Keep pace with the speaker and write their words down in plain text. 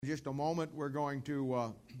In just a moment, we're going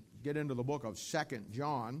to get into the book of 2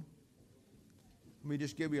 John. Let me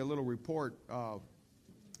just give you a little report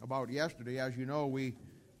about yesterday. As you know,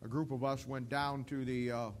 a group of us went down to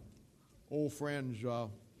the Old Friends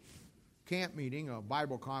camp meeting, a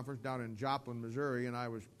Bible conference down in Joplin, Missouri, and I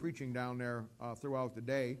was preaching down there throughout the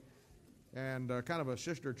day. And kind of a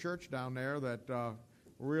sister church down there that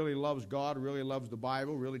really loves God, really loves the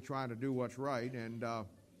Bible, really trying to do what's right. And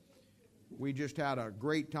we just had a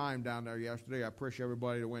great time down there yesterday. I appreciate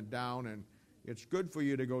everybody that went down, and it's good for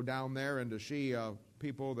you to go down there and to see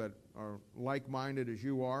people that are like-minded as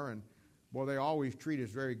you are. And, boy, they always treat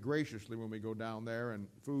us very graciously when we go down there, and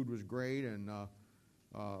food was great, and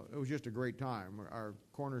it was just a great time. Our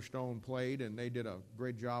Cornerstone played, and they did a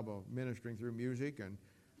great job of ministering through music. And,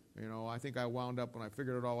 you know, I think I wound up, when I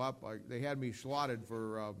figured it all up, they had me slotted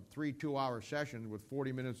for 3 2-hour sessions with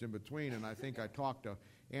 40 minutes in between, and I think I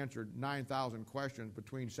answered 9,000 questions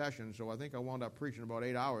between sessions, so I think I wound up preaching about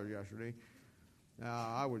 8 hours yesterday.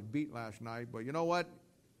 I was beat last night, but you know what?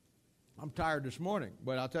 I'm tired this morning,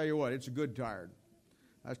 but I'll tell you what, it's a good tired.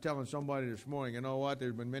 I was telling somebody this morning, you know what,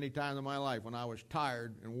 there's been many times in my life when I was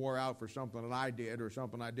tired and wore out for something that I did or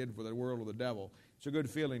something I did for the world or the devil. It's a good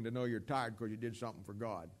feeling to know you're tired because you did something for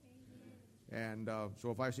God. And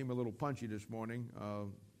so if I seem a little punchy this morning,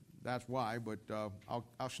 that's why, but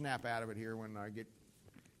I'll snap out of it here when I get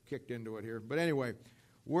kicked into it here. But anyway,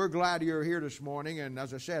 we're glad you're here this morning, and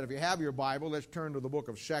as I said, if you have your Bible, let's turn to the book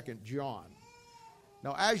of 2 John.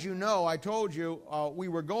 Now, as you know, I told you we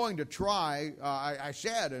were going to try, I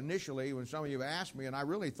said initially when some of you asked me, and I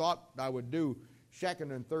really thought I would do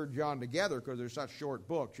 2nd and 3rd John together because they're such short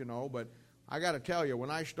books, you know, but I got to tell you,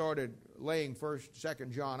 when I started laying 1st,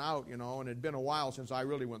 2nd John out, you know, and it had been a while since I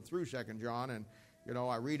really went through 2nd John, and you know,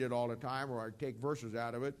 I read it all the time, or I take verses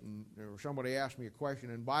out of it, and or somebody asked me a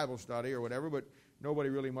question in Bible study or whatever, but nobody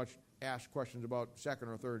really much asked questions about 2nd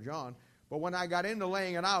or 3rd John. But when I got into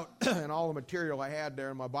laying it out and all the material I had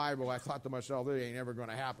there in my Bible, I thought to myself, this ain't ever going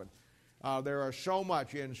to happen. There are so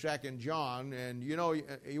much in 2nd John, and you know,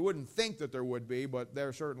 you wouldn't think that there would be, but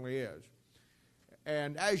there certainly is.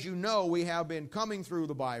 And as you know, we have been coming through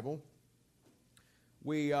the Bible.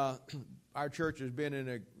 Our church has been in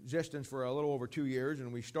existence for a little over 2 years,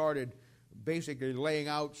 and we started basically laying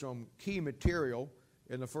out some key material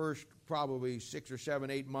in the first probably 6 or 7,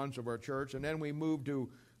 8 months of our church, and then we moved to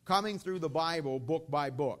coming through the Bible book by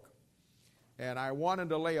book. And I wanted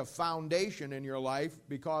to lay a foundation in your life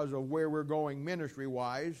because of where we're going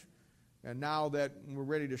ministry-wise, and now that we're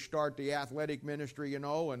ready to start the athletic ministry, you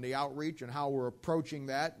know, and the outreach and how we're approaching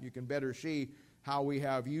that, you can better see how we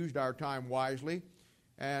have used our time wisely.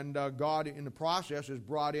 And God, in the process, has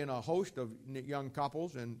brought in a host of young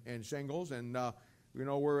couples and singles, and, you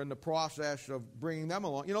know, we're in the process of bringing them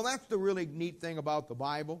along. You know, that's the really neat thing about the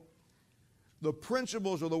Bible. The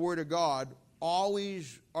principles of the Word of God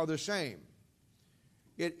always are the same.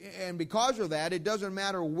 And because of that, it doesn't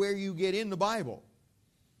matter where you get in the Bible.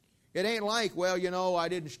 It ain't like, well, you know, I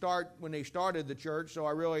didn't start when they started the church, so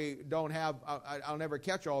I really don't have, I'll never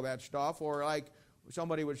catch all that stuff, or like,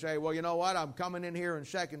 somebody would say, well, you know what, I'm coming in here in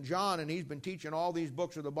 2 John, and he's been teaching all these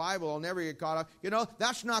books of the Bible. I'll never get caught up. You know,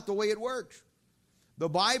 that's not the way it works. The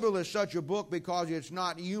Bible is such a book because it's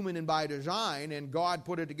not human and by design, and God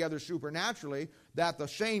put it together supernaturally, that the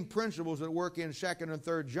same principles that work in 2nd and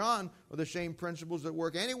 3rd John are the same principles that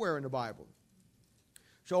work anywhere in the Bible.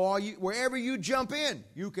 So wherever you jump in,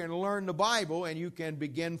 you can learn the Bible, and you can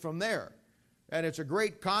begin from there. And it's a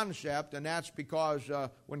great concept, and that's because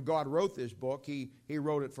when God wrote this book, He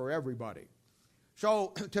wrote it for everybody.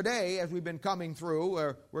 So today, as we've been coming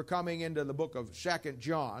through, we're coming into the book of 2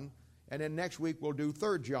 John, and then next week we'll do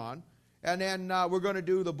 3 John, and then we're going to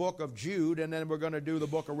do the book of Jude, and then we're going to do the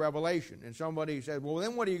book of Revelation. And somebody said, well,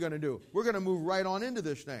 then what are you going to do? We're going to move right on into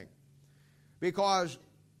this thing. Because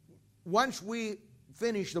once we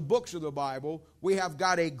finish the books of the Bible, we have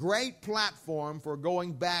got a great platform for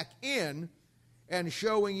going back in and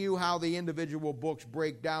showing you how the individual books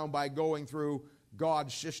break down by going through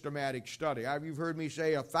God's systematic study. You've heard me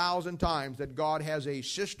say 1,000 times that God has a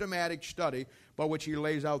systematic study by which He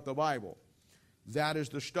lays out the Bible. That is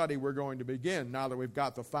the study we're going to begin. Now that we've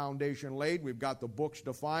got the foundation laid, we've got the books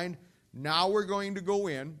defined, now we're going to go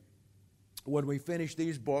in when we finish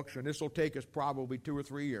these books, and this will take us probably 2 or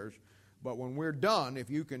 3 years, but when we're done, if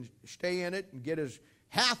you can stay in it and get us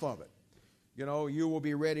half of it, you know, you will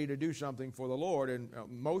be ready to do something for the Lord, and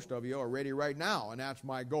most of you are ready right now, and that's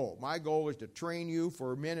my goal. My goal is to train you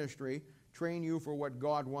for ministry, train you for what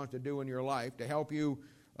God wants to do in your life, to help you,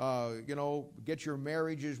 you know, get your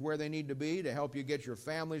marriages where they need to be, to help you get your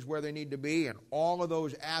families where they need to be, and all of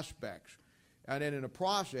those aspects. and then in the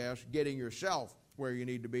process, getting yourself where you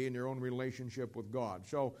need to be in your own relationship with God.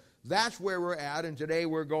 So that's where we're at, and today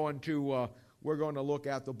we're going to look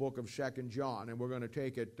at the book of 2 John, and we're going to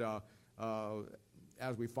take it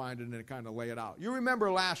as we find it and kind of lay it out. You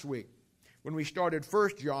remember last week when we started 1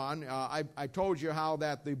 John, I told you how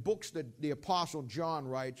that the books that the Apostle John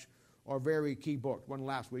writes are very key books. One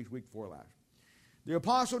last week before last. The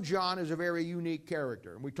Apostle John is a very unique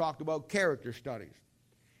character, and we talked about character studies.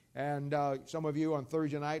 And some of you on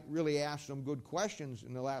Thursday night really asked some good questions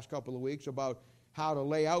in the last couple of weeks about how to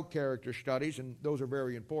lay out character studies, and those are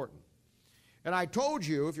very important. And I told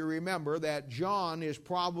you, if you remember, that John is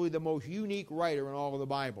probably the most unique writer in all of the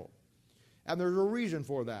Bible. And there's a reason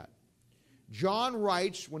for that. John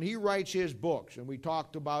writes, when he writes his books, and we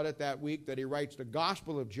talked about it that week, that he writes the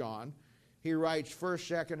Gospel of John, he writes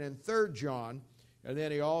 1st, 2nd, and 3rd John, and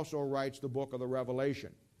then he also writes the book of the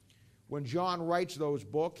Revelation. When John writes those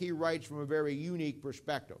books, he writes from a very unique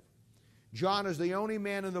perspective. John is the only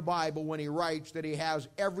man in the Bible when he writes that he has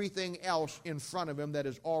everything else in front of him that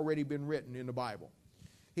has already been written in the Bible.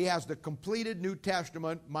 He has the completed New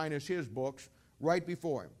Testament, minus his books, right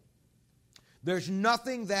before him. There's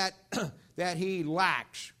nothing that he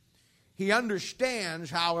lacks. He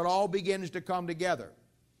understands how it all begins to come together.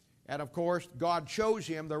 And of course, God chose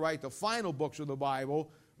him to write the final books of the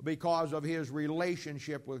Bible because of his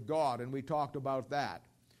relationship with God, and we talked about that.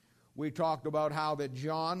 We talked about how that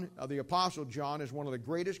John, the Apostle John, is one of the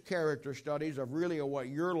greatest character studies of really what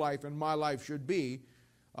your life and my life should be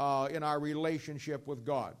in our relationship with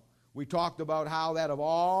God. We talked about how that of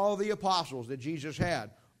all the apostles that Jesus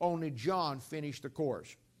had, only John finished the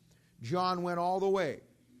course. John went all the way.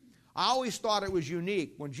 I always thought it was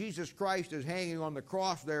unique. When Jesus Christ is hanging on the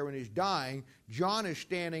cross there and he's dying, John is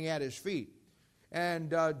standing at his feet.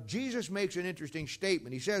 And Jesus makes an interesting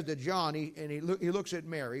statement. He says to John, he looks at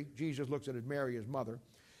Mary. Jesus looks at Mary, his mother.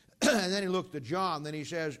 And then he looks to John. Then he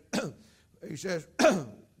says,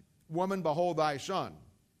 "Woman, behold thy son."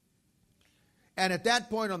 And at that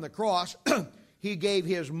point on the cross, he gave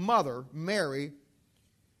his mother, Mary,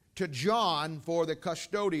 to John for the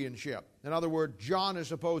custodianship. In other words, John is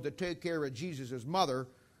supposed to take care of Jesus' mother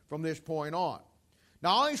from this point on. Now,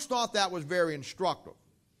 I always thought that was very instructive.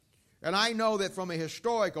 And I know that from a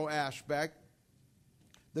historical aspect,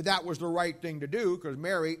 that was the right thing to do, because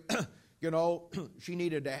Mary,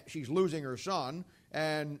 she's losing her son,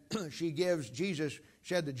 and Jesus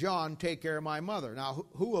said to John, "Take care of my mother." Now,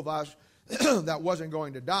 who of us that wasn't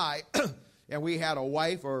going to die, and we had a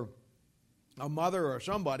wife or a mother or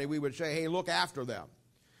somebody, we would say, "Hey, look after them."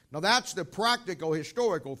 Now, that's the practical,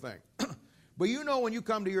 historical thing. But when you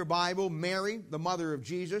come to your Bible, Mary, the mother of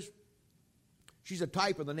Jesus, she's a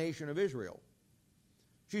type of the nation of Israel.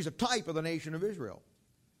 She's a type of the nation of Israel.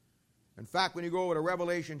 In fact, when you go over to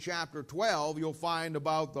Revelation chapter 12, you'll find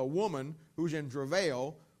about the woman who's in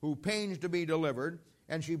travail, who pains to be delivered,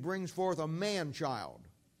 and she brings forth a man-child.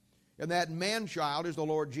 And that man-child is the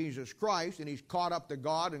Lord Jesus Christ, and he's caught up to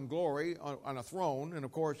God in glory on a throne, and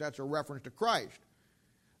of course that's a reference to Christ.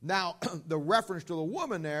 Now, the reference to the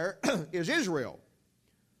woman there is Israel.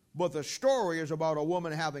 But the story is about a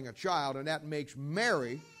woman having a child, and that makes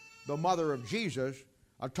Mary, the mother of Jesus,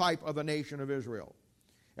 a type of the nation of Israel.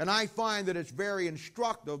 And I find that it's very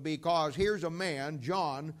instructive, because here's a man,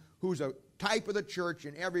 John, who's a type of the church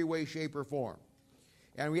in every way, shape, or form.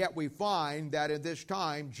 And yet we find that at this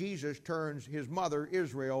time, Jesus turns his mother,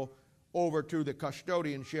 Israel, over to the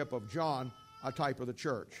custodianship of John, a type of the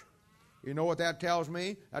church. You know what that tells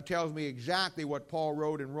me? That tells me exactly what Paul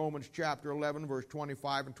wrote in Romans chapter 11, verse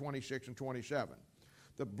 25 and 26 and 27.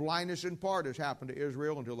 The blindness in part has happened to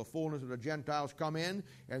Israel until the fullness of the Gentiles come in.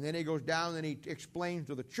 And then he goes down and he explains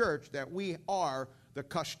to the church that we are the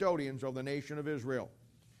custodians of the nation of Israel.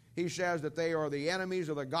 He says that they are the enemies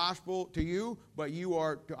of the gospel to you, but you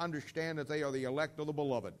are to understand that they are the elect of the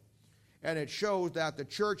beloved. And it shows that the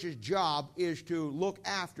church's job is to look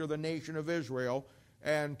after the nation of Israel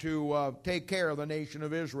and to take care of the nation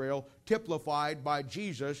of Israel, typified by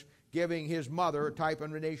Jesus giving his mother, a type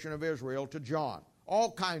of the nation of Israel, to John.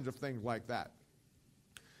 All kinds of things like that.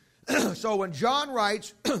 So when John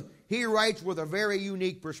writes, he writes with a very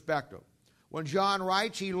unique perspective. When John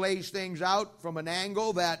writes, he lays things out from an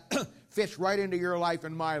angle that fits right into your life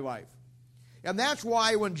and my life. And that's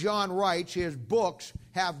why when John writes, his books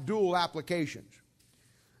have dual applications.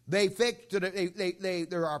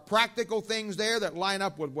 There are practical things there that line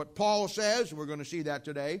up with what Paul says, and we're going to see that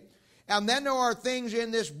today. And then there are things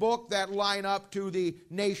in this book that line up to the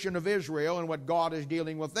nation of Israel and what God is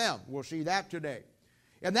dealing with them. We'll see that today.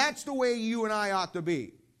 And that's the way you and I ought to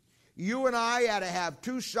be. You and I ought to have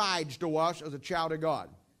two sides to us as a child of God.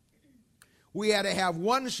 We had to have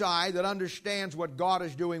one side that understands what God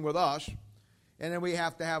is doing with us, and then we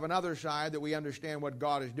have to have another side that we understand what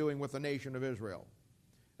God is doing with the nation of Israel.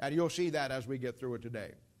 And you'll see that as we get through it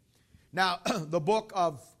today. Now, the book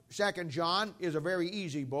of 2 John is a very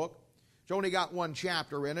easy book. It's only got one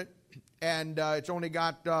chapter in it, and it's only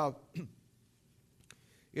got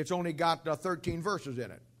 13 verses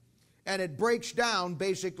in it. And it breaks down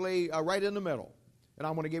basically right in the middle. And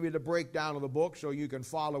I'm going to give you the breakdown of the book so you can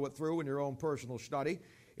follow it through in your own personal study.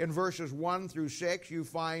 In verses 1 through 6, you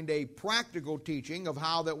find a practical teaching of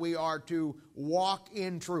how that we are to walk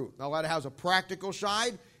in truth. Now, that has a practical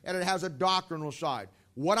side and it has a doctrinal side.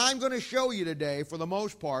 What I'm going to show you today, for the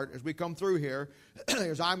most part, as we come through here,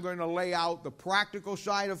 is I'm going to lay out the practical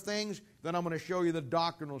side of things, then I'm going to show you the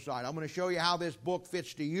doctrinal side. I'm going to show you how this book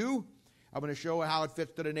fits to you. I'm going to show you how it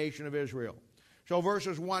fits to the nation of Israel. So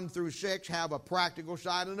verses 1 through 6 have a practical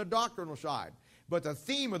side and a doctrinal side. But the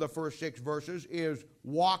theme of the first 6 verses is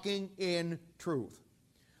walking in truth.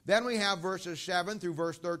 Then we have verses 7 through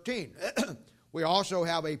verse 13. We also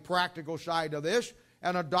have a practical side to this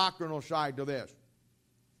and a doctrinal side to this.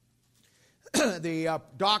 The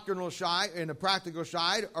doctrinal side and the practical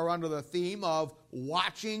side are under the theme of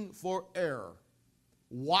watching for error.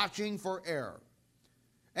 Watching for error.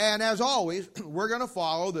 And as always, we're going to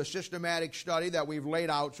follow the systematic study that we've laid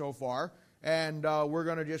out so far. And we're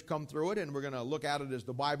going to just come through it, and we're going to look at it as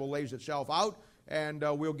the Bible lays itself out. And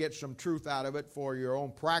we'll get some truth out of it for your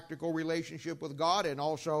own practical relationship with God and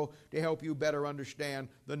also to help you better understand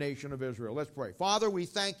the nation of Israel. Let's pray. Father, we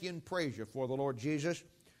thank you and praise you for the Lord Jesus.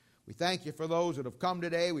 We thank you for those that have come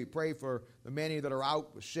today. We pray for the many that are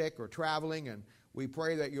out sick or traveling, and we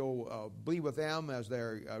pray that you'll be with them as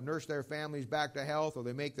they nurse their families back to health or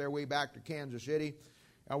they make their way back to Kansas City.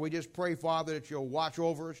 And we just pray, Father, that you'll watch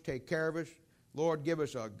over us, take care of us. Lord, give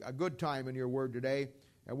us a good time in your word today.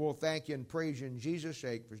 And we'll thank you and praise you in Jesus'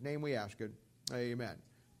 sake. For his name we ask it. Amen.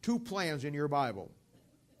 2 plans in your Bible.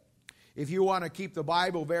 If you want to keep the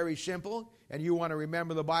Bible very simple and you want to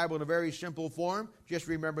remember the Bible in a very simple form, just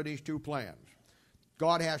remember these 2 plans.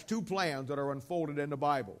 God has 2 plans that are unfolded in the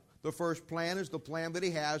Bible. The first plan is the plan that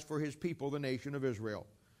he has for his people, the nation of Israel.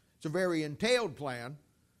 It's a very entailed plan,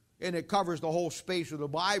 and it covers the whole space of the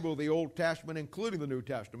Bible, the Old Testament, including the New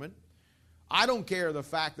Testament. I don't care the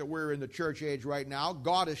fact that we're in the church age right now.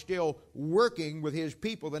 God is still working with his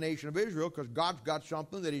people, the nation of Israel, because God's got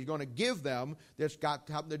something that he's going to give them that's got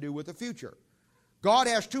something to do with the future. God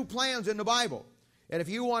has 2 plans in the Bible. And if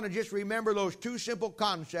you want to just remember those 2 simple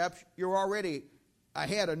concepts, you're already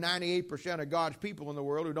ahead of 98% of God's people in the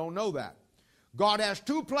world who don't know that. God has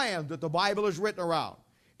 2 plans that the Bible is written around.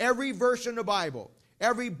 Every verse in the Bible,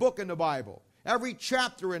 every book in the Bible, every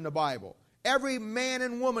chapter in the Bible, every man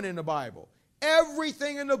and woman in the Bible,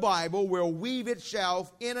 everything in the Bible will weave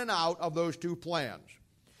itself in and out of those 2 plans.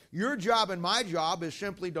 Your job and my job is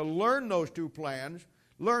simply to learn those 2 plans,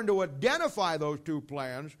 learn to identify those 2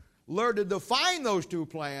 plans, learn to define those 2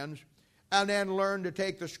 plans, and then learn to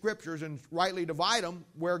take the scriptures and rightly divide them,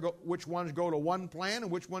 which ones go to one plan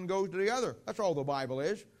and which one goes to the other. That's all the Bible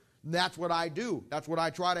is. And that's what I do. That's what I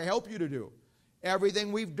try to help you to do.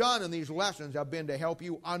 Everything we've done in these lessons have been to help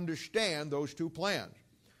you understand those 2 plans.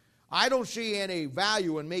 I don't see any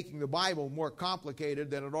value in making the Bible more complicated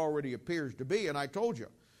than it already appears to be, and I told you.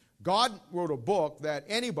 God wrote a book that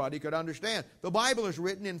anybody could understand. The Bible is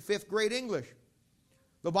written in 5th grade English.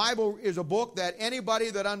 The Bible is a book that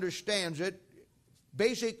anybody that understands it,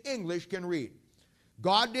 basic English, can read.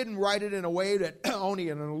 God didn't write it in a way that only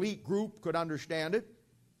an elite group could understand it.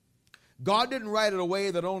 God didn't write it a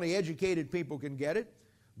way that only educated people can get it.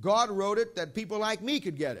 God wrote it that people like me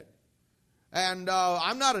could get it. And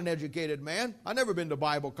I'm not an educated man. I've never been to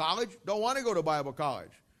Bible college. Don't want to go to Bible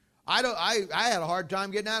college. I had a hard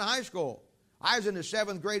time getting out of high school. I was in the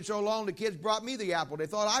 7th grade so long the kids brought me the apple. They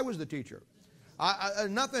thought I was the teacher.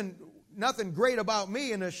 Nothing great about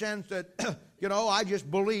me in the sense that, I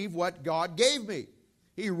just believe what God gave me.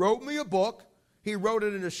 He wrote me a book. He wrote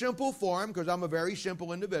it in a simple form because I'm a very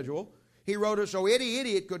simple individual. He wrote it so any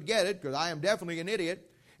idiot could get it because I am definitely an idiot.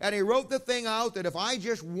 And he wrote the thing out that if I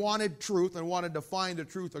just wanted truth and wanted to find the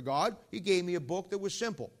truth of God, he gave me a book that was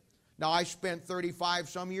simple. Now, I spent 35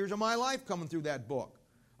 some years of my life coming through that book.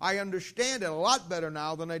 I understand it a lot better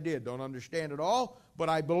now than I did. Don't understand it all, but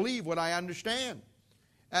I believe what I understand.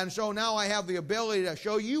 And so now I have the ability to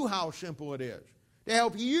show you how simple it is, to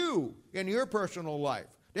help you in your personal life,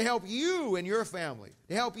 to help you in your family,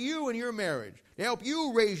 to help you in your marriage, to help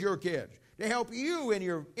you raise your kids, to help you in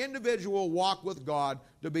your individual walk with God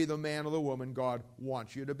to be the man or the woman God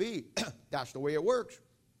wants you to be. That's the way it works.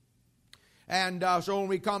 And so when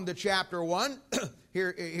we come to chapter 1,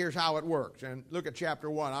 here's how it works. And look at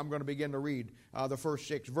chapter 1. I'm going to begin to read the first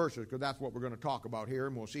 6 verses because that's what we're going to talk about here,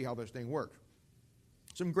 and we'll see how this thing works.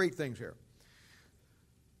 Some great things here.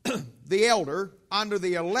 The elder unto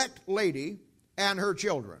the elect lady and her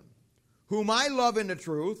children, whom I love in the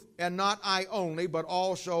truth, and not I only, but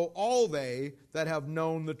also all they that have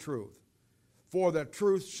known the truth. For the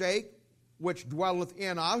truth's sake, which dwelleth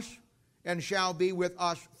in us, and shall be with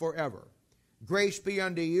us forever. Grace be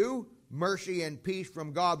unto you, mercy and peace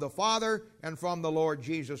from God the Father, and from the Lord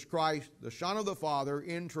Jesus Christ, the Son of the Father,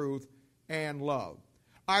 in truth and love.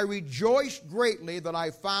 I rejoice greatly that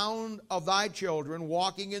I found of thy children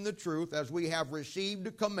walking in the truth, as we have received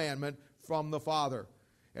a commandment from the Father.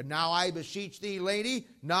 And now I beseech thee, lady,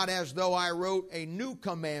 not as though I wrote a new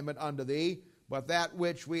commandment unto thee, but that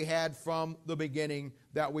which we had from the beginning,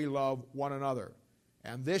 that we love one another.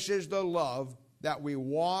 And this is the love, that we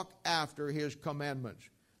walk after his commandments.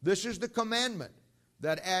 This is the commandment,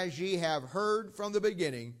 that as ye have heard from the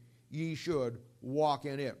beginning, ye should walk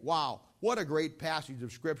in it. Wow, what a great passage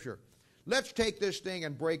of Scripture. Let's take this thing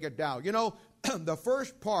and break it down. You know, the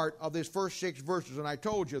first part of this first 6 verses, and I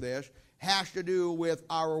told you this, has to do with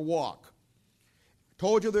our walk. I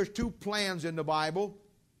told you there's 2 plans in the Bible,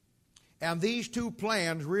 and these 2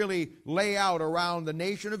 plans really lay out around the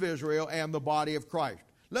nation of Israel and the body of Christ.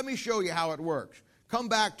 Let me show you how it works. Come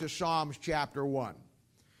back to Psalms chapter 1.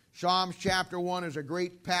 Psalms chapter 1 is a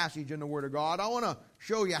great passage in the Word of God. I want to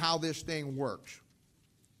show you how this thing works.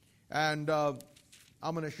 And I'm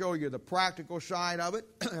going to show you the practical side of it,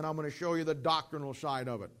 and I'm going to show you the doctrinal side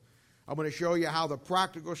of it. I'm going to show you how the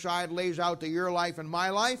practical side lays out to your life and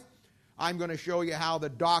my life. I'm going to show you how the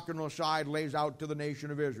doctrinal side lays out to the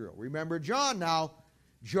nation of Israel. Remember John now.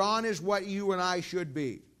 John is what you and I should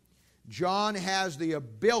be. John has the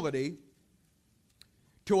ability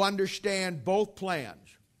to understand both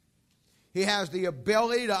plans. He has the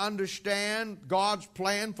ability to understand God's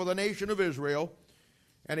plan for the nation of Israel,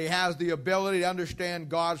 and he has the ability to understand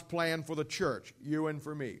God's plan for the church, you and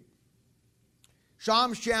for me.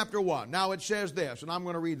 Psalms chapter 1. Now it says this, and I'm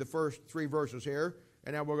going to read the first 3 verses here,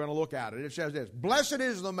 and then we're going to look at it. It says this: Blessed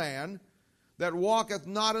is the man that walketh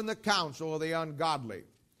not in the counsel of the ungodly,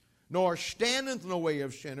 nor standeth in the way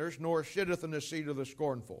of sinners, nor sitteth in the seat of the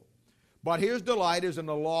scornful. But his delight is in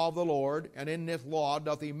the law of the Lord, and in this law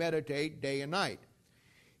doth he meditate day and night.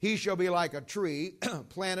 He shall be like a tree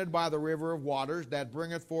planted by the river of waters, that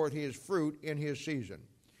bringeth forth his fruit in his season.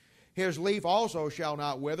 His leaf also shall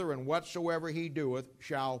not wither, and whatsoever he doeth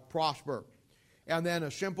shall prosper. And then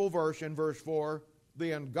a simple verse in verse 4,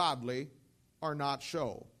 the ungodly are not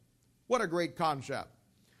so. What a great concept.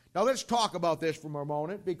 Now let's talk about this for a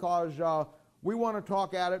moment, because we want to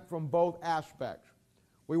talk at it from both aspects.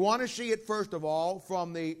 We want to see it, first of all,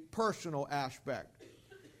 from the personal aspect.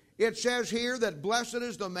 It says here that blessed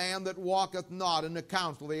is the man that walketh not in the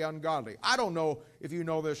counsel of the ungodly. I don't know if you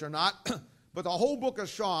know this or not, but the whole book of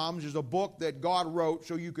Psalms is a book that God wrote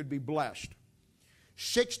so you could be blessed.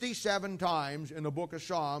 67 times in the book of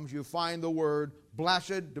Psalms you find the word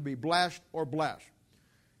blessed, to be blessed, or blessed.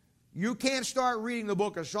 You can't start reading the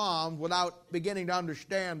book of Psalms without beginning to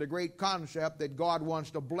understand the great concept that God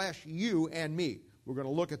wants to bless you and me. We're going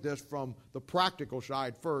to look at this from the practical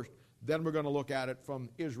side first, then we're going to look at it from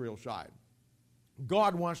Israel's side.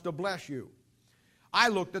 God wants to bless you. I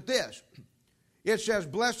looked at this. It says,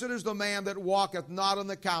 Blessed is the man that walketh not in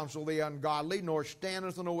the counsel of the ungodly, nor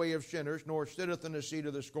standeth in the way of sinners, nor sitteth in the seat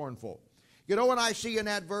of the scornful. You know what I see in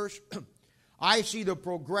that verse? I see the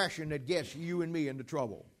progression that gets you and me into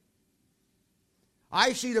trouble.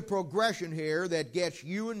 I see the progression here that gets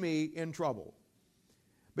you and me in trouble.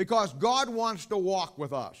 Because God wants to walk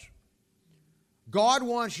with us. God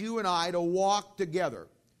wants you and I to walk together.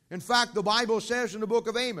 In fact, the Bible says in the book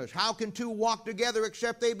of Amos, how can 2 walk together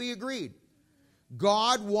except they be agreed?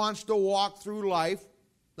 God wants to walk through life.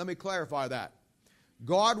 Let me clarify that.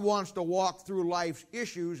 God wants to walk through life's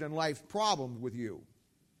issues and life's problems with you.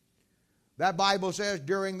 That Bible says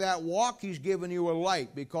during that walk, He's given you a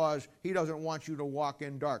light because He doesn't want you to walk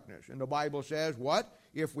in darkness. And the Bible says, what?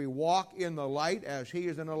 If we walk in the light as He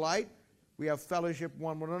is in the light, we have fellowship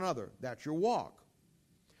one with another. That's your walk.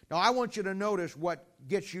 Now, I want you to notice what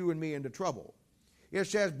gets you and me into trouble. It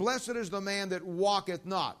says, Blessed is the man that walketh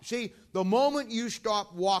not. See, the moment you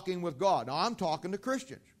stop walking with God, now I'm talking to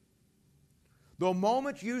Christians. The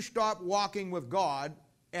moment you stop walking with God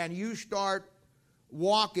and you start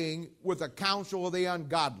walking with the counsel of the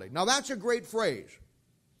ungodly. Now, that's a great phrase.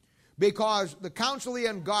 Because the counsel of the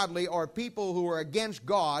ungodly are people who are against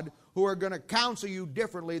God, who are going to counsel you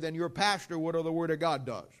differently than your pastor would or the Word of God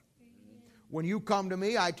does. When you come to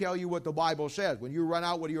me, I tell you what the Bible says. When you run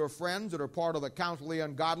out with your friends that are part of the council of the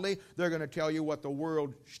ungodly, they're going to tell you what the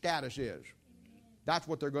world status is. That's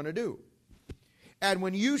what they're going to do. And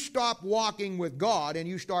when you stop walking with God and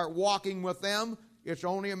you start walking with them, it's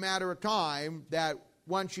only a matter of time that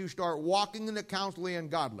once you start walking in the council of the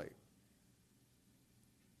ungodly.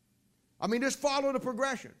 I mean, just follow the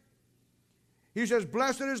progression. He says,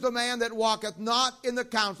 blessed is the man that walketh not in the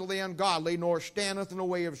counsel of the ungodly, nor standeth in the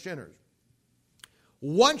way of sinners.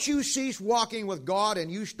 Once you cease walking with God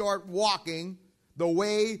and you start walking the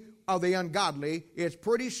way of the ungodly, it's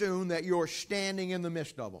pretty soon that you're standing in the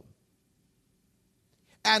midst of them.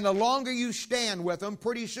 And the longer you stand with them,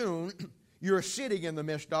 pretty soon you're sitting in the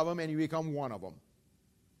midst of them and you become one of them.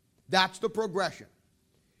 That's the progression.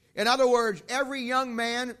 In other words, every young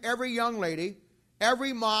man, every young lady,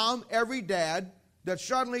 every mom, every dad that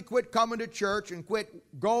suddenly quit coming to church and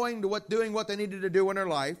quit going to doing what they needed to do in their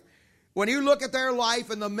life, when you look at their life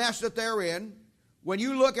and the mess that they're in, when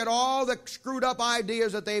you look at all the screwed up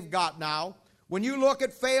ideas that they've got now, when you look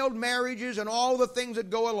at failed marriages and all the things that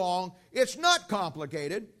go along, it's not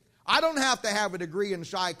complicated. I don't have to have a degree in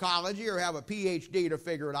psychology or have a PhD to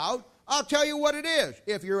figure it out. I'll tell you what it is.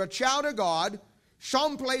 If you're a child of God,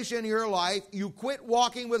 someplace in your life you quit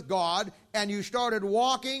walking with God and you started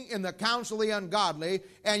walking in the counsel of the ungodly,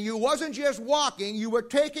 and you wasn't just walking, you were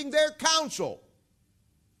taking their counsel.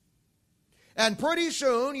 And pretty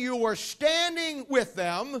soon you were standing with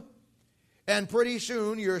them, and pretty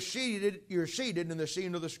soon you're seated in the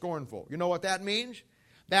seat of the scornful. You know what that means?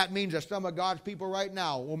 That means that some of God's people right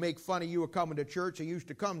now will make fun of you coming to church and used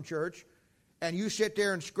to come to church, and you sit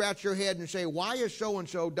there and scratch your head and say, why is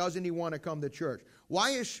so-and-so doesn't he want to come to church?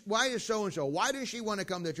 Why is so-and-so? Why does she want to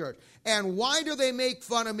come to church? And why do they make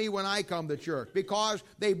fun of me when I come to church? Because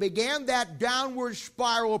they began that downward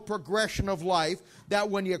spiral progression of life that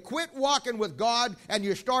when you quit walking with God and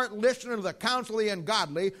you start listening to the counsel of the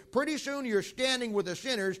ungodly, pretty soon you're standing with the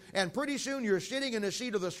sinners, and pretty soon you're sitting in the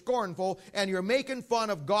seat of the scornful, and you're making fun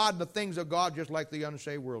of God and the things of God just like the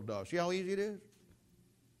unsaved world does. See how easy it is?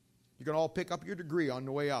 You can all pick up your degree on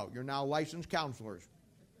the way out. You're now licensed counselors.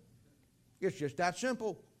 It's just that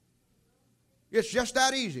simple. It's just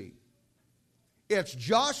that easy. It's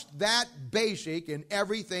just that basic in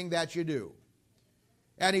everything that you do.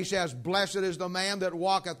 And he says, blessed is the man that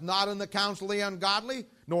walketh not in the counsel of the ungodly,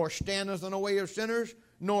 nor standeth in the way of sinners,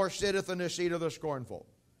 nor sitteth in the seat of the scornful.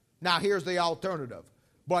 Now here's the alternative.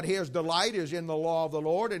 But his delight is in the law of the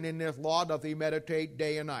Lord, and in this law doth he meditate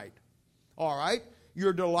day and night. All right?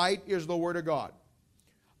 Your delight is the Word of God.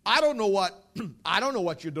 I don't know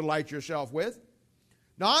what you delight yourself with.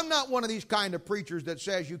 Now, I'm not one of these kind of preachers that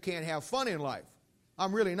says you can't have fun in life.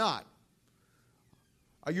 I'm really not.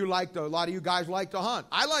 A lot of you guys like to hunt.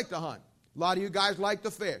 I like to hunt. A lot of you guys like to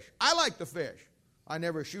fish. I like to fish. I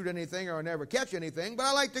never shoot anything or I never catch anything, but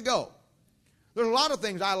I like to go. There's a lot of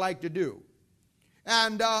things I like to do.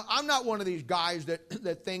 And I'm not one of these guys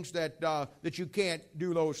that thinks that you can't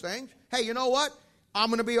do those things. Hey, you know what? I'm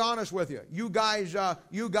going to be honest with you. You guys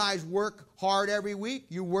work hard every week.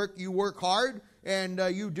 You work hard, and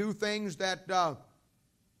you do things that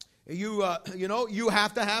you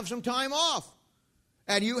have to have some time off,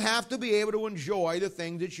 and you have to be able to enjoy the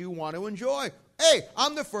things that you want to enjoy. Hey,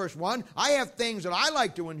 I'm the first one. I have things that I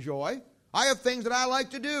like to enjoy. I have things that I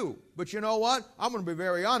like to do. But you know what? I'm going to be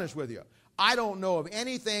very honest with you. I don't know of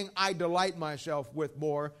anything I delight myself with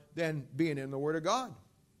more than being in the Word of God.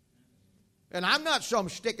 And I'm not some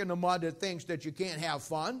stick in the mud that thinks that you can't have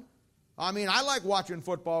fun. I mean, I like watching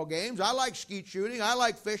football games. I like skeet shooting. I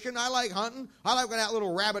like fishing. I like hunting. I like when that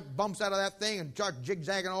little rabbit bumps out of that thing and starts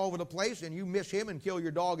zigzagging all over the place and you miss him and kill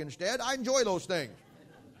your dog instead. I enjoy those things.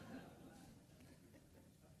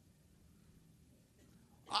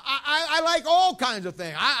 I like all kinds of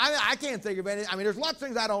things. I can't think of any. I mean, there's lots of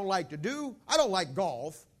things I don't like to do. I don't like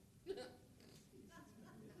golf.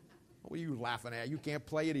 What are you laughing at? You can't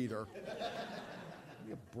play it either. Give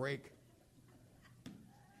me a break.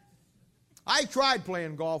 I tried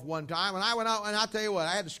playing golf one time, and I went out, and I'll tell you what,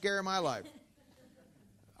 I had the scare of my life.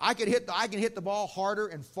 I can hit the ball harder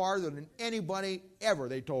and farther than anybody ever,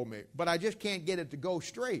 they told me, but I just can't get it to go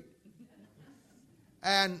straight.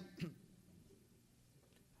 And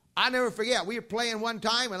I never forget, we were playing one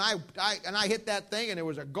time, and I hit that thing, and there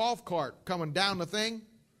was a golf cart coming down the thing.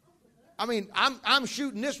 I mean, I'm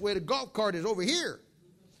shooting this way. The golf cart is over here.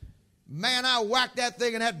 Man, I whacked that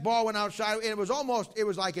thing and that ball went outside. And it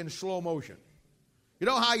was like in slow motion. You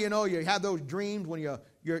know how you have those dreams when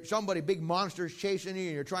you're somebody, big monster's chasing you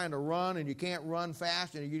and you're trying to run and you can't run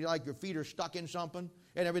fast and you like your feet are stuck in something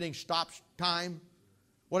and everything stops time?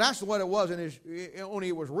 Well, that's what it was, and only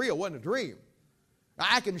it was real, it wasn't a dream.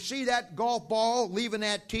 I can see that golf ball leaving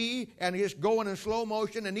that tee and just going in slow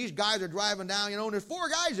motion, and these guys are driving down, and there's 4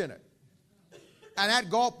 guys in it. And that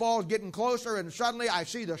golf ball is getting closer, and suddenly I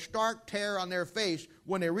see the stark terror on their face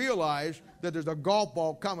when they realize that there's a golf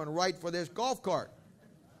ball coming right for this golf cart.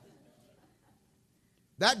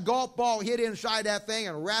 That golf ball hit inside that thing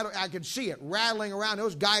and rattled. I could see it rattling around.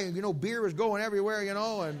 Those guys, beer was going everywhere,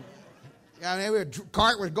 and the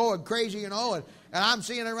cart was going crazy, and I'm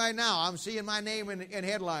seeing it right now. I'm seeing my name in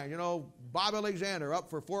headlines, Bob Alexander up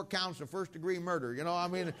for 4 counts of first-degree murder.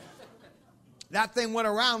 That thing went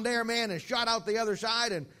around there, man, and shot out the other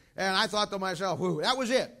side, and I thought to myself, whew, that was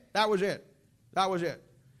it. That was it. That was it.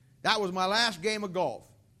 That was my last game of golf,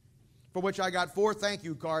 for which I got 4 thank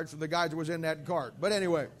you cards from the guys that was in that cart. But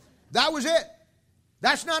anyway, that was it.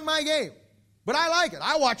 That's not my game. But I like it.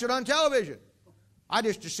 I watch it on television. I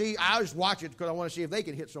just watch it because I want to see if they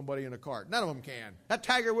can hit somebody in a cart. None of them can. That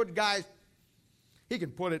Tiger Woods guy, he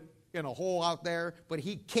can put it in a hole out there, but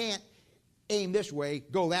he can't aim this way,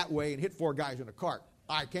 go that way, and hit 4 guys in a cart.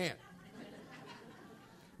 I can't.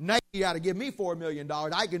 Now you got to give me $4 million.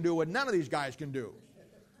 I can do what none of these guys can do.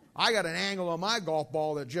 I got an angle on my golf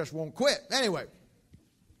ball that just won't quit. Anyway.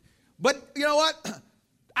 But you know what?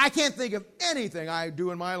 I can't think of anything I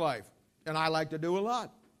do in my life. And I like to do a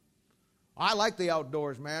lot. I like the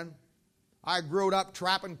outdoors, man. I grew up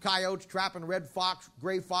trapping coyotes, trapping red fox,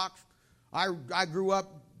 gray fox. I grew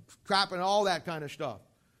up trapping all that kind of stuff.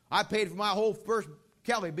 I paid for my whole first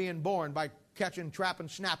Kelly being born by trapping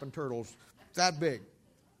snapping turtles that big.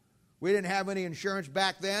 We didn't have any insurance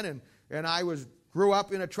back then, and I grew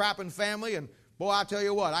up in a trapping family, and boy, I'll tell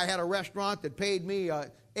you what, I had a restaurant that paid me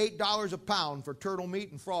 $8 a pound for turtle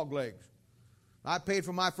meat and frog legs. I paid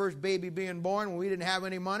for my first baby being born when we didn't have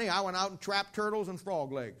any money. I went out and trapped turtles and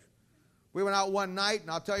frog legs. We went out one night, and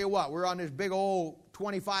I'll tell you what, we're on this big old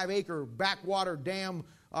 25-acre backwater dam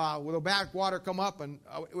with the backwater come up, and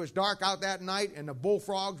it was dark out that night, and the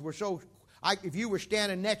bullfrogs were so... if you were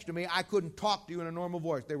standing next to me, I couldn't talk to you in a normal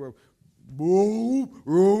voice. They were... Boop,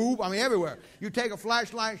 boop, everywhere. You take a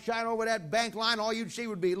flashlight, shine over that bank line, all you'd see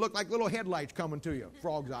would look like little headlights coming to you,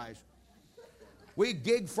 frog's eyes. We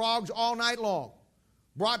gigged frogs all night long.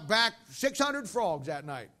 Brought back 600 frogs that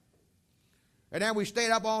night. And then we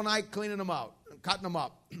stayed up all night cleaning them out, cutting them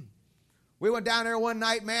up. We went down there one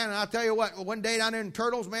night, man, and I'll tell you what, one day down there in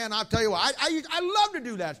Turtles, man, I'll tell you what, I love to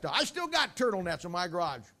do that stuff. I still got turtle nets in my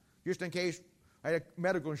garage, just in case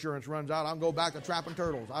medical insurance runs out. I'll go back to trapping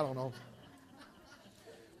turtles. I don't know.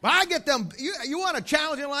 But I get them, you want a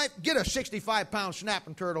challenge in life? Get a 65-pound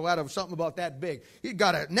snapping turtle out of something about that big. He's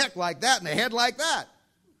got a neck like that and a head like that.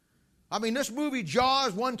 This movie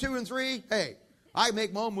Jaws 1, 2, and 3, hey, I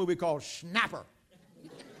make my own movie called Snapper.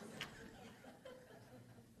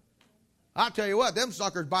 I'll tell you what, them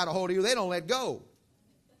suckers bite a hold of you, they don't let go.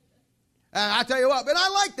 And I tell you what, but I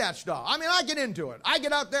like that stuff. I get into it. I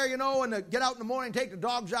get out there, and get out in the morning, take the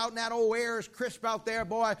dogs out, and that old air is crisp out there,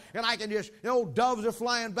 boy, and I can just, the old doves are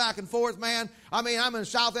flying back and forth, man. I'm in the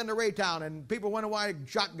south end of Raytown, and people wonder why a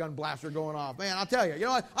shotgun blasts are going off. Man, I'll tell you,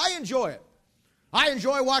 I enjoy it. I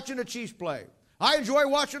enjoy watching the Chiefs play. I enjoy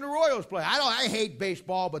watching the Royals play. I hate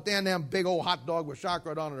baseball, but then them big old hot dog with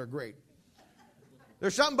sauerkraut on it are great.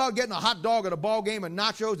 There's something about getting a hot dog at a ball game and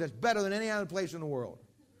nachos that's better than any other place in the world.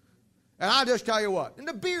 And I'll just tell you what. And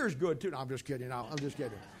the beer's good, too. No, I'm just kidding. I'm just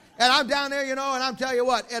kidding. And I'm down there, and I'm telling you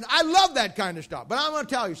what. And I love that kind of stuff. But I'm going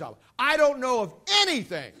to tell you something. I don't know of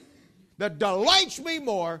anything that delights me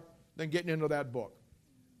more than getting into that book.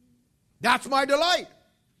 That's my delight.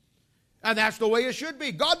 And that's the way it should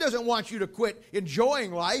be. God doesn't want you to quit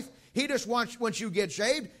enjoying life. He just wants, once you get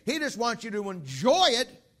saved, He just wants you to enjoy it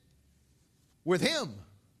with Him.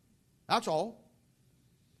 That's all.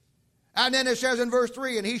 And then it says in verse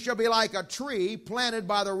 3, and he shall be like a tree planted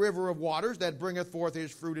by the river of waters that bringeth forth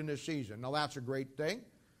his fruit in his season. Now that's a great thing.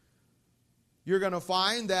 You're going to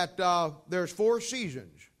find that there's 4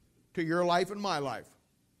 seasons to your life and my life.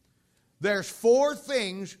 There's 4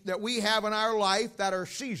 things that we have in our life that are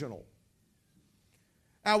seasonal.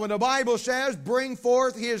 And when the Bible says, bring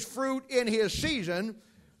forth his fruit in his season,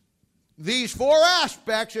 these 4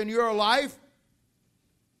 aspects in your life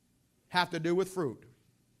have to do with fruit.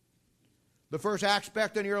 The first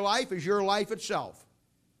aspect in your life is your life itself.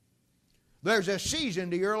 There's a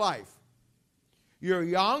season to your life. You're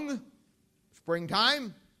young,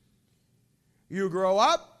 springtime. You grow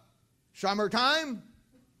up, summertime.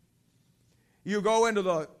 You go into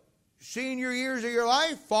the senior years of your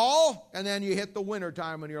life, fall, and then you hit the winter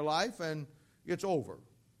time in your life, and it's over.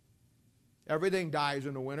 Everything dies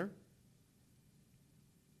in the winter.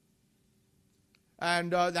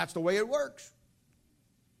 And that's the way it works.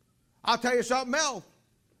 I'll tell you something else.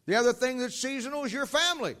 The other thing that's seasonal is your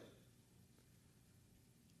family.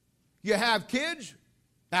 You have kids,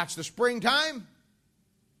 that's the springtime.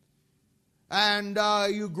 And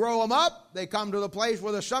you grow them up. They come to the place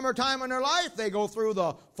where the summertime in their life, they go through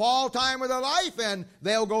the fall time of their life, and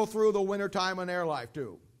they'll go through the winter time in their life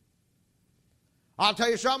too. I'll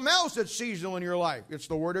tell you something else that's seasonal in your life. It's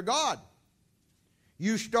the Word of God.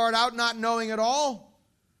 You start out not knowing it all.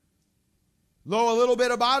 Know a little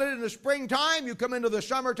bit about it in the springtime. You come into the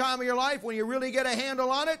summertime of your life when you really get a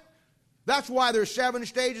handle on it. That's why there's 7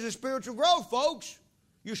 stages of spiritual growth, folks.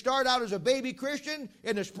 You start out as a baby Christian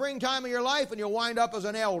in the springtime of your life, and you'll wind up as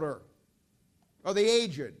an elder or the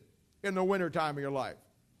aged in the wintertime of your life.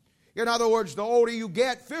 In other words, the older you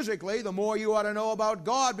get physically, the more you ought to know about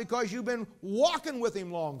God because you've been walking with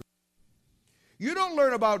Him longer. You don't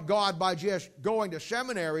learn about God by just going to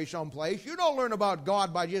seminary someplace. You don't learn about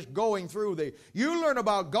God by just going through the... You learn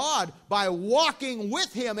about God by walking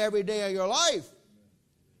with Him every day of your life.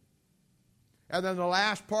 And then the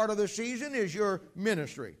last part of the season is your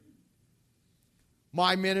ministry.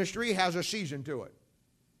 My ministry has a season to it.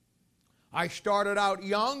 I started out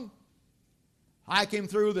young. I came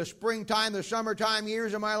through the springtime, the summertime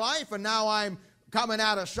years of my life, and now I'm coming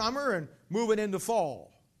out of summer and moving into fall.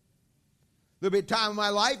 There'll be a time in my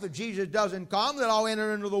life, if Jesus doesn't come, that I'll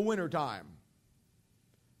enter into the wintertime.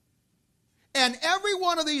 And every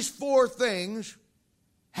one of these 4 things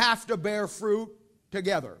have to bear fruit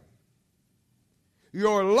together.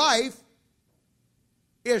 Your life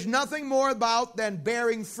is nothing more about than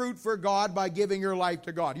bearing fruit for God by giving your life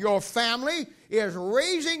to God. Your family is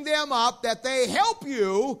raising them up that they help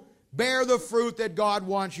you bear the fruit that God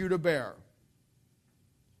wants you to bear.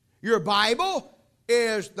 Your Bible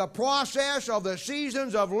is the process of the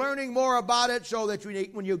seasons of learning more about it so that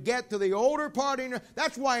when you get to the older part,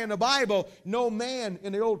 that's why in the Bible, no man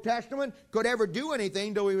in the Old Testament could ever do anything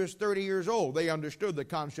until he was 30 years old. They understood the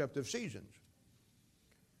concept of seasons.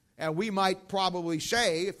 And we might probably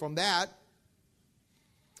say from that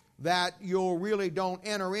you really don't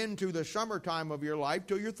enter into the summertime of your life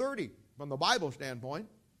till you're 30, from the Bible standpoint.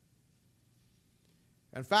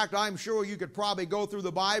 In fact, I'm sure you could probably go through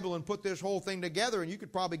the Bible and put this whole thing together, and you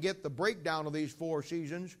could probably get the breakdown of these 4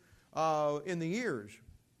 seasons in the years.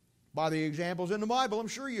 By the examples in the Bible, I'm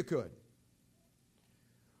sure you could.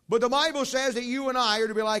 But the Bible says that you and I are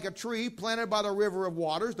to be like a tree planted by the river of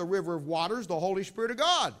waters, the Holy Spirit of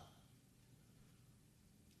God.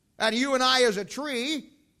 And you and I as a tree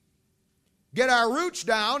get our roots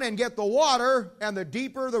down and get the water, and the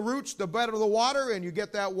deeper the roots, the better the water, and you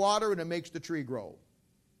get that water and it makes the tree grow.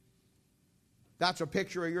 That's a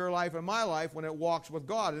picture of your life and my life when it walks with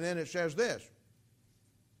God. And then it says this: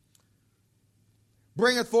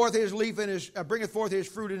 bringeth forth his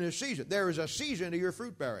fruit in his season. There is a season to your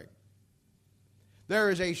fruit bearing.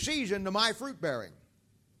 There is a season to my fruit bearing.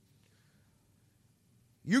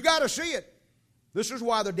 You got to see it. This is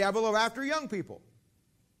why the devil are after young people.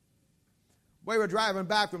 We were driving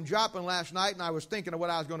back from Joplin last night, and I was thinking of what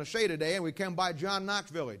I was going to say today, and we came by John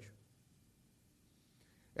Knox Village.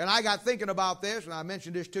 And I got thinking about this, and I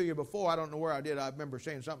mentioned this to you before. I don't know where I did. I remember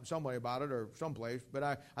saying somebody about it or someplace. But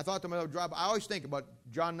I thought to myself, I always think about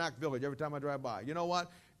John Knox Village every time I drive by. You know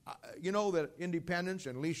what? You know that Independence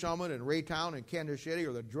and Lee Summit and Raytown and Kansas City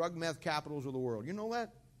are the drug meth capitals of the world. You know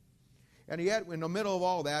that? And yet, in the middle of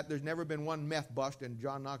all that, there's never been one meth bust in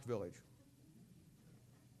John Knox Village.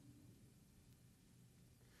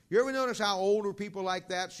 You ever notice how older people like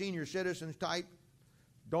that, senior citizens type,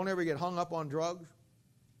 don't ever get hung up on drugs?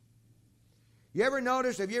 You ever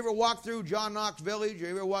notice, have you ever walked through John Knox Village, or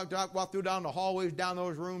you ever walked through down the hallways, down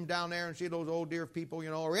those rooms down there and see those old dear people,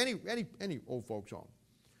 or any old folks home?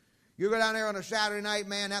 You go down there on a Saturday night,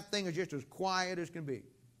 man, that thing is just as quiet as can be.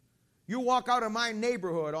 You walk out of my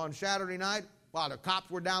neighborhood on Saturday night, while the cops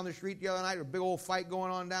were down the street the other night, a big old fight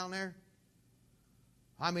going on down there.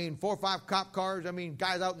 I mean, 4 or 5 cop cars,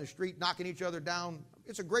 guys out in the street knocking each other down.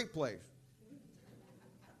 It's a great place.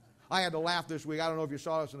 I had to laugh this week. I don't know if you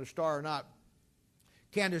saw this in the Star or not.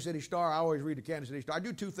 Kansas City Star, I always read the Kansas City Star. I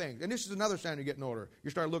do 2 things, and this is another sign you're getting older. You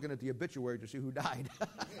start looking at the obituary to see who died. I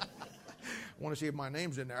want to see if my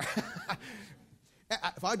name's in there.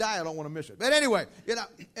 If I die, I don't want to miss it. But anyway,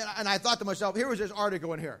 and I thought to myself, here was this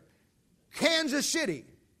article in here. Kansas City,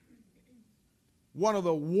 one of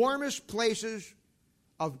the warmest places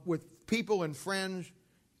with people and friends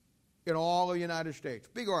in all of the United States.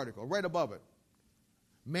 Big article, right above it.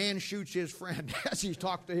 Man shoots his friend as he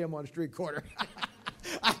talks to him on a street corner.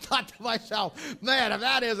 I thought to myself, man, if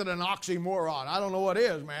that isn't an oxymoron, I don't know what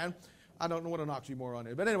is, man. I don't know what an oxymoron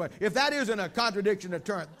is. But anyway, if that isn't a contradiction of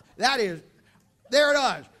terms, that is, there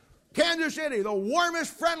it is. Kansas City, the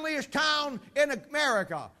warmest, friendliest town in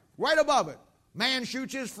America. Right above it. Man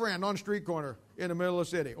shoots his friend on street corner in the middle of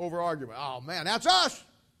the city over argument. Oh, man, that's us.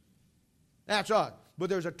 That's us. But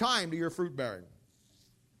there's a time to your fruit bearing.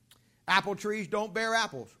 Apple trees don't bear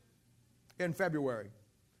apples in February.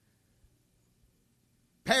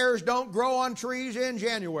 Pears don't grow on trees in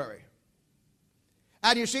January.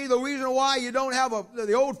 And you see the reason why you don't have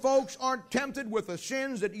the old folks aren't tempted with the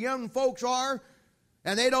sins that young folks are,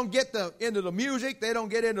 and they don't get into the music, they don't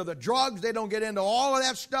get into the drugs, they don't get into all of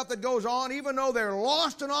that stuff that goes on, even though they're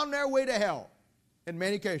lost and on their way to hell in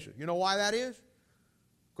many cases. You know why that is?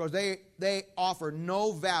 Because they offer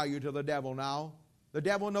no value to the devil now. The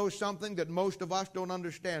devil knows something that most of us don't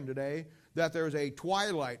understand today, that there's a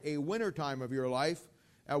twilight, a winter time of your life,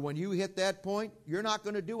 and when you hit that point, you're not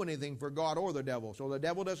going to do anything for God or the devil. So the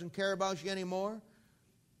devil doesn't care about you anymore.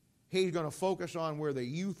 He's going to focus on where the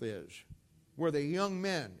youth is, where the young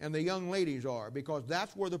men and the young ladies are, because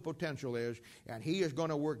that's where the potential is, and he is going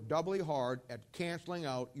to work doubly hard at canceling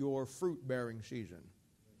out your fruit-bearing season.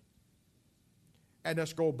 And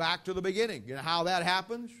let's go back to the beginning. You know how that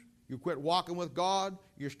happens? You quit walking with God,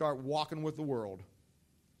 you start walking with the world.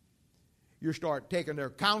 You start taking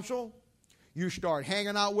their counsel, you start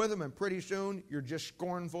hanging out with them, and pretty soon you're just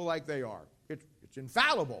scornful like they are. It's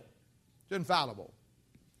infallible. It's infallible.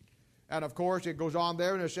 And of course it goes on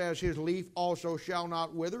there and it says, his leaf also shall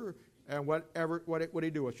not wither, and what he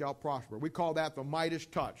doeth shall prosper. We call that the Midas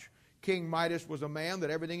touch. King Midas was a man that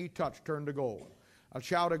everything he touched turned to gold. A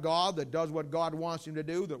child of God that does what God wants him to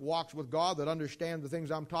do, that walks with God, that understands the things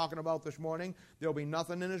I'm talking about this morning. There'll be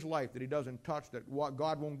nothing in his life that he doesn't touch that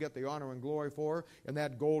God won't get the honor and glory for, and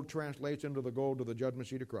that gold translates into the gold of the judgment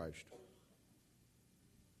seat of Christ.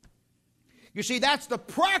 You see, that's the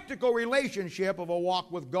practical relationship of a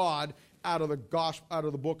walk with God out of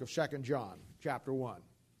the book of 2 John, chapter 1.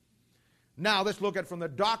 Now, let's look at it from the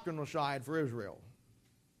doctrinal side for Israel.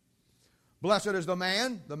 Blessed is the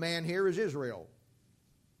man here is Israel.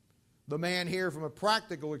 The man here from a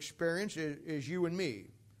practical experience is you and me.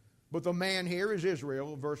 But the man here is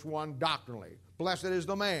Israel, verse 1, doctrinally. Blessed is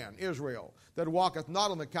the man, Israel, that walketh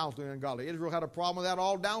not in the counsel of the ungodly. Israel had a problem with that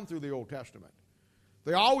all down through the Old Testament.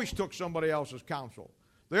 They always took somebody else's counsel.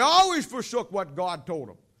 They always forsook what God told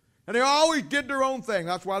them. And they always did their own thing.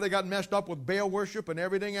 That's why they got messed up with Baal worship and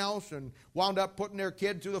everything else, and wound up putting their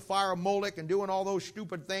kid through the fire of Molech and doing all those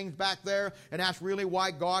stupid things back there. And that's really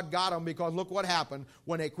why God got them, because look what happened.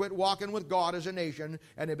 When they quit walking with God as a nation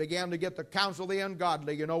and they began to get the counsel of the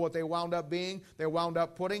ungodly, you know what they wound up being? They wound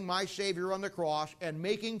up putting my Savior on the cross and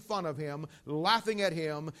making fun of him, laughing at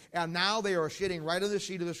him, and now they are sitting right in the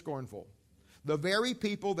seat of the scornful. The very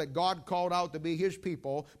people that God called out to be his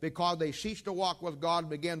people, because they ceased to walk with God and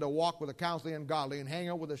began to walk with the counsel of the ungodly and hang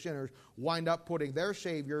out with the sinners, wind up putting their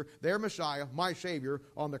Savior, their Messiah, my Savior,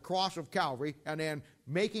 on the cross of Calvary and then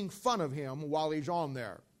making fun of him while he's on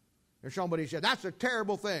there. And somebody said, that's a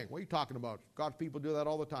terrible thing. What are you talking about? God's people do that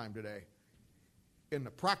all the time today. In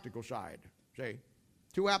the practical side, see,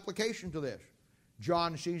 two applications to this.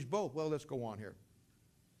 John sees both. Well, let's go on here.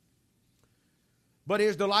 But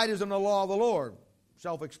his delight is in the law of the Lord.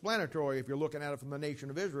 Self-explanatory if you're looking at it from the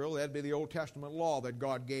nation of Israel. That'd be the Old Testament law that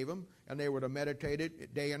God gave them, and they were to meditate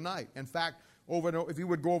it day and night. In fact, if you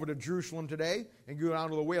would go over to Jerusalem today and go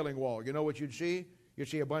down to the Wailing Wall, you know what you'd see? You'd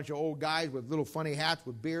see a bunch of old guys with little funny hats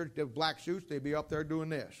with beards, black suits. They'd be up there doing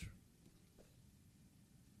this.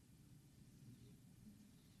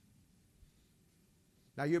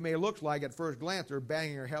 Now, you may look like at first glance they're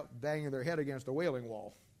banging their head against the Wailing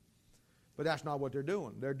Wall. But that's not what they're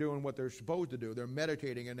doing. They're doing what they're supposed to do. They're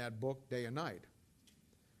meditating in that book day and night.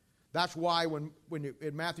 That's why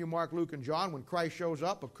in Matthew, Mark, Luke, and John, when Christ shows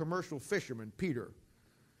up, a commercial fisherman, Peter,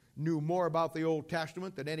 knew more about the Old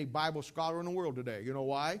Testament than any Bible scholar in the world today. You know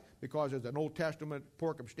why? Because as an Old Testament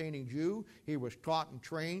pork-abstaining Jew, he was taught and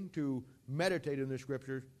trained to meditate in the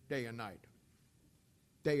Scriptures day and night.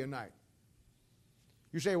 Day and night.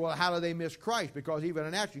 You say, well, how do they miss Christ? Because even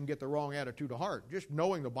in that, you can get the wrong attitude of heart. Just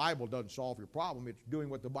knowing the Bible doesn't solve your problem. It's doing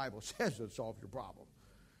what the Bible says that solves your problem.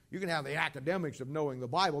 You can have the academics of knowing the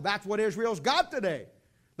Bible. That's what Israel's got today.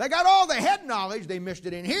 They got all the head knowledge. They missed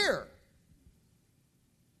it in here.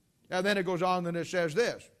 And then it goes on and it says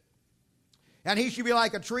this. And he should be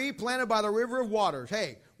like a tree planted by the river of waters.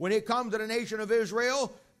 Hey, when it comes to the nation of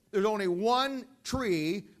Israel, there's only one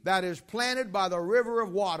tree that is planted by the river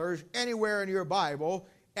of waters anywhere in your Bible,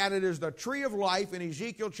 and it is the tree of life in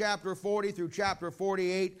Ezekiel chapter 40 through chapter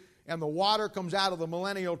 48, and the water comes out of the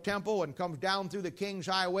millennial temple and comes down through the King's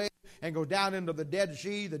Highway and goes down into the Dead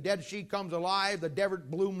Sea. The Dead Sea comes alive. The desert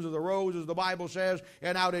blooms of the rose, as the Bible says,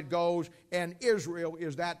 and out it goes. And Israel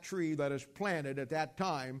is that tree that is planted at that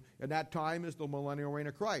time, and that time is the millennial reign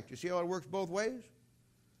of Christ. You see how it works both ways?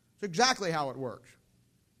 It's exactly how it works.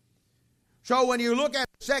 So when you look at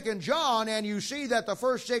 2 John and you see that the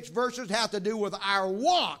first 6 verses have to do with our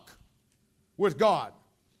walk with God,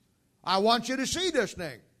 I want you to see this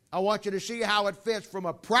thing. I want you to see how it fits from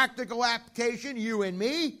a practical application, you and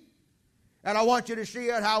me, and I want you to see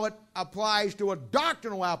how it applies to a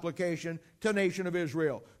doctrinal application to the nation of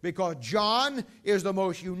Israel. Because John is the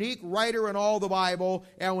most unique writer in all the Bible,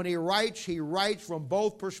 and when he writes from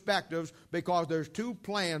both perspectives, because there's 2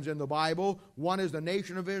 plans in the Bible. One is the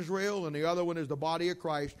nation of Israel, and the other one is the body of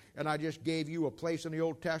Christ. And I just gave you a place in the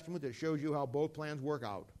Old Testament that shows you how both plans work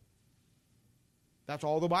out. That's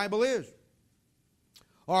all the Bible is.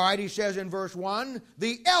 All right, he says in verse 1,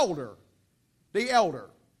 the elder,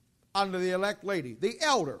 under the elect lady, the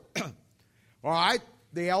elder. All right,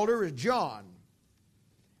 the elder is John.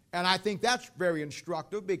 And I think that's very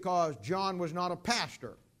instructive because John was not a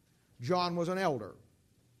pastor. John was an elder.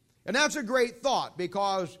 And that's a great thought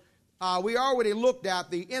because we already looked at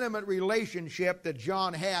the intimate relationship that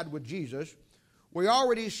John had with Jesus. We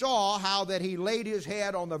already saw how that he laid his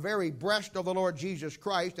head on the very breast of the Lord Jesus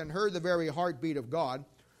Christ and heard the very heartbeat of God.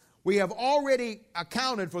 We have already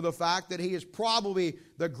accounted for the fact that he is probably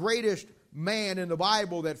the greatest man in the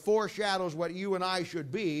Bible that foreshadows what you and I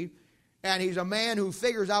should be. And he's a man who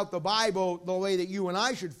figures out the Bible the way that you and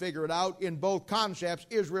I should figure it out in both concepts,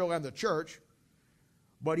 Israel and the church.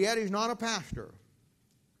 But yet he's not a pastor.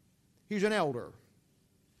 He's an elder.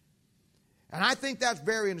 And I think that's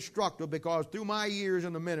very instructive because through my years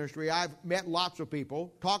in the ministry, I've met lots of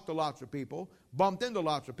people, talked to lots of people, bumped into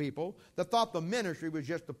lots of people that thought the ministry was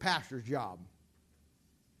just the pastor's job.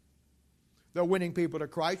 That winning people to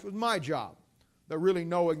Christ was my job. That really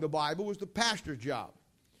knowing the Bible was the pastor's job.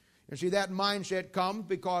 And see, that mindset comes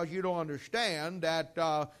because you don't understand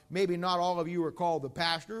that maybe not all of you are called the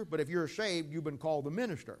pastor, but if you're saved, you've been called the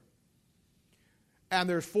minister. And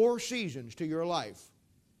there's 4 seasons to your life.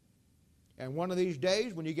 And one of these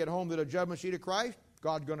days, when you get home to the judgment seat of Christ,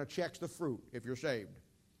 God's going to check the fruit if you're saved.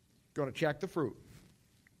 He's going to check the fruit.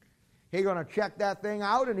 He's going to check that thing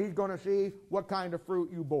out, and he's going to see what kind of fruit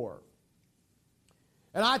you bore.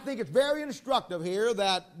 And I think it's very instructive here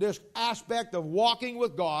that this aspect of walking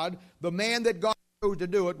with God, the man that God chose to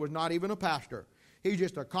do it was not even a pastor. He's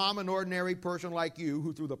just a common, ordinary person like you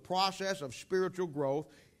who, through the process of spiritual growth,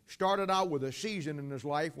 started out with a season in his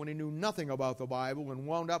life when he knew nothing about the Bible and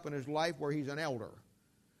wound up in his life where he's an elder.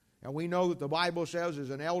 And we know that the Bible says as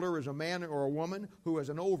an elder is a man or a woman who is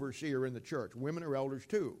an overseer in the church. Women are elders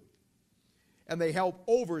too. And they help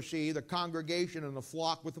oversee the congregation and the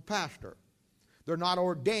flock with the pastor. They're not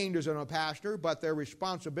ordained as a pastor, but their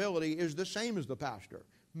responsibility is the same as the pastor.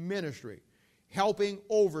 Ministry. Helping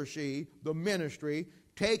oversee the ministry,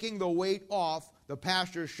 taking the weight off the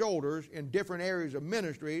pastor's shoulders in different areas of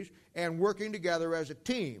ministries and working together as a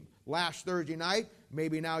team. Last Thursday night,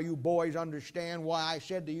 maybe now you boys understand why I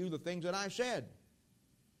said to you the things that I said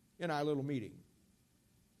in our little meeting.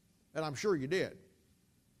 And I'm sure you did.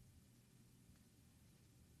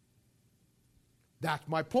 That's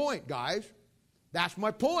my point, guys. That's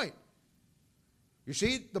my point. You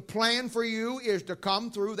see, the plan for you is to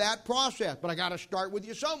come through that process, but I got to start with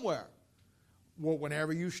you somewhere. Well,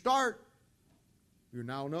 whenever you start, you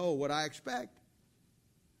now know what I expect.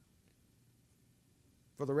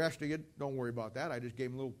 For the rest of you, don't worry about that. I just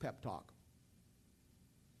gave them a little pep talk.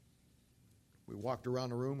 We walked around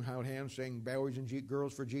the room, held hands, saying, boys and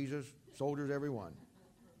girls for Jesus, soldiers every one.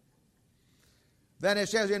 Then it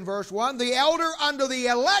says in verse 1, the elder under the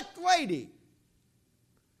elect lady.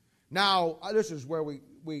 Now, this is where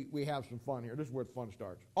we have some fun here. This is where the fun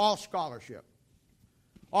starts. All scholarship.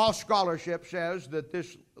 All scholarship says that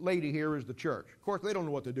this lady here is the church. Of course, they don't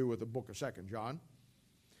know what to do with the book of 2 John.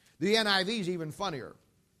 The NIV is even funnier.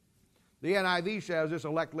 The NIV says this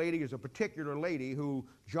elect lady is a particular lady who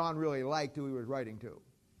John really liked, who he was writing to.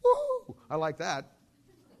 Woo! I like that.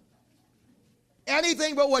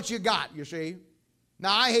 Anything but what you got, you see.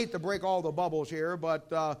 Now, I hate to break all the bubbles here, but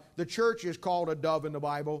the church is called a dove in the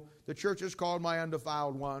Bible. The church is called my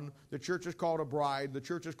undefiled one. The church is called a bride. The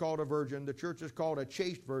church is called a virgin. The church is called a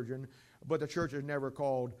chaste virgin. But the church is never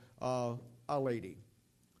called a lady.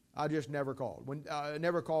 I just never called.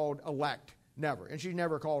 Never called elect. Never. And she's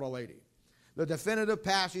never called a lady. The definitive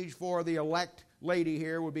passage for the elect lady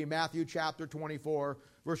here would be Matthew chapter 24,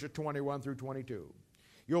 verses 21 through 22.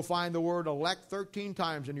 You'll find the word elect 13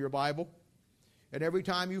 times in your Bible. And every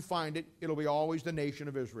time you find it, it'll be always the nation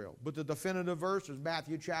of Israel. But the definitive verse is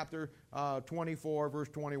Matthew chapter 24, verse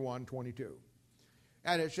 21, 22.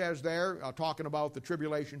 And it says there, talking about the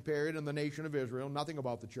tribulation period and the nation of Israel, nothing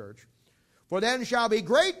about the church. For then shall be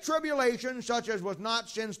great tribulation, such as was not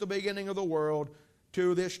since the beginning of the world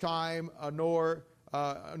to this time, nor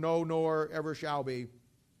ever shall be.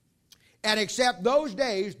 And except those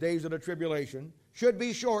days of the tribulation, should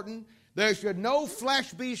be shortened, there should no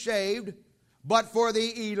flesh be saved, but for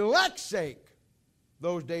the elect's sake,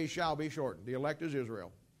 those days shall be shortened. The elect is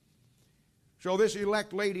Israel. So this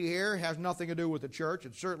elect lady here has nothing to do with the church.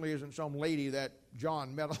 It certainly isn't some lady that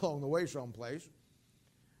John met along the way someplace.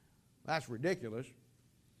 That's ridiculous.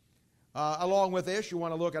 Along with this, you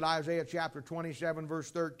want to look at Isaiah chapter 27,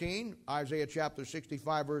 verse 13, Isaiah chapter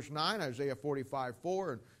 65, verse 9, Isaiah 45,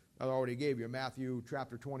 4, and I already gave you Matthew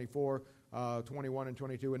chapter 24, 21 and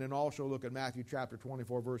 22, and then also look at Matthew chapter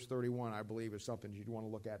 24, verse 31, I believe is something you'd want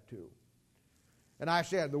to look at too. And I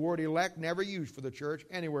said the word elect never used for the church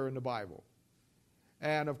anywhere in the Bible.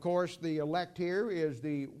 And of course, the elect here is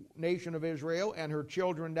the nation of Israel, and her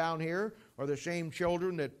children down here are the same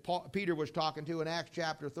children that Peter was talking to in Acts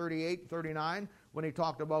chapter 38, 39, when he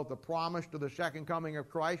talked about the promise to the second coming of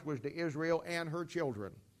Christ was to Israel and her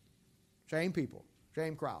children. Same people,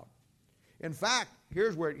 same crowd. In fact,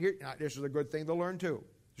 this is a good thing to learn too.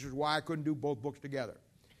 This is why I couldn't do both books together.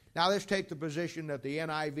 Now let's take the position that the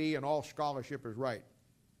NIV and all scholarship is right.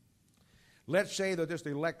 Let's say that this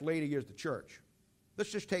elect lady is the church. Let's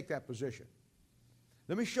just take that position.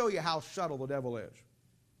 Let me show you how subtle the devil is.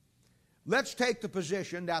 Let's take the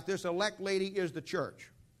position that this elect lady is the church.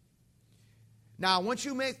 Now, once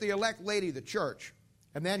you make the elect lady the church,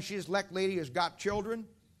 and then this elect lady has got children,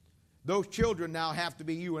 those children now have to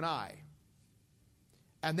be you and I.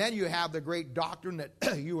 And then you have the great doctrine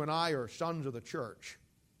that you and I are sons of the church.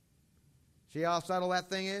 See how subtle that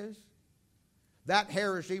thing is? That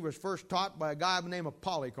heresy was first taught by a guy by the name of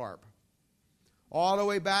Polycarp, all the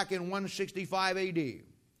way back in 165 A.D.,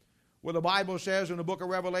 where the Bible says in the book of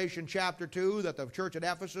Revelation chapter 2 that the church at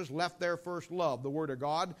Ephesus left their first love, the Word of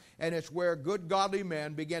God, and it's where good godly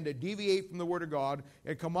men began to deviate from the Word of God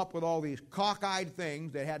and come up with all these cockeyed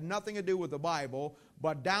things that had nothing to do with the Bible,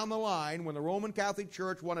 but down the line, when the Roman Catholic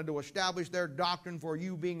Church wanted to establish their doctrine for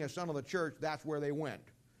you being a son of the church, that's where they went.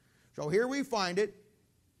 So here we find it.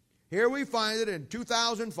 Here we find it in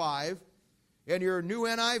 2005 in your new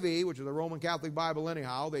NIV, which is the Roman Catholic Bible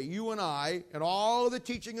anyhow, that you and I, and all of the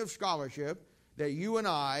teaching of scholarship, that you and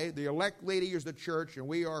I, the elect lady is the church, and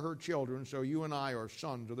we are her children, so you and I are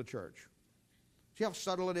sons of the church. See how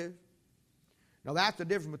subtle it is? Now that's the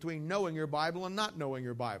difference between knowing your Bible and not knowing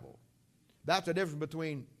your Bible. That's the difference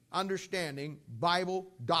between understanding Bible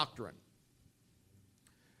doctrine.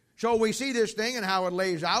 So we see this thing and how it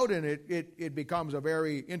lays out, and it becomes a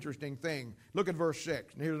very interesting thing. Look at verse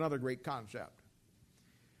 6, and here's another great concept.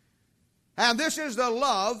 And this is the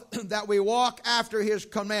love that we walk after his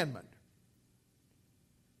commandment,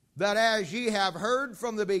 that as ye have heard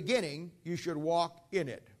from the beginning, you should walk in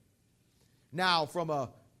it. Now, from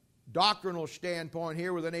a doctrinal standpoint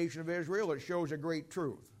here with the nation of Israel, it shows a great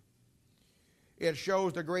truth. It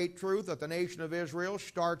shows the great truth that the nation of Israel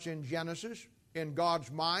starts in Genesis, in God's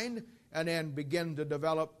mind, and then begin to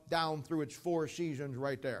develop down through its 4 seasons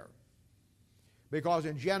right there. Because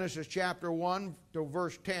in Genesis chapter 1 to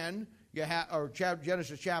verse 10,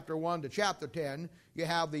 Genesis chapter 1 to chapter 10, you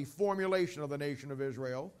have the formulation of the nation of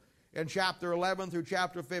Israel. In chapter 11 through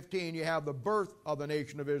chapter 15, you have the birth of the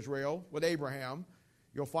nation of Israel with Abraham.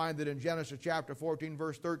 You'll find that in Genesis chapter 14,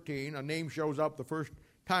 verse 13, a name shows up the first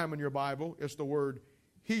time in your Bible. It's the word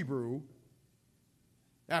Hebrew.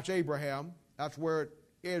 That's Abraham. That's where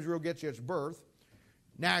Israel gets its birth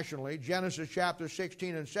nationally. Genesis chapter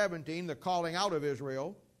 16 and 17, the calling out of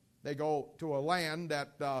Israel. They go to a land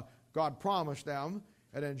that God promised them.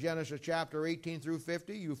 And in Genesis chapter 18 through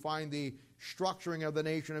 50, you find the structuring of the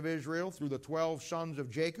nation of Israel through the 12 sons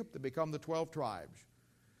of Jacob that become the 12 tribes.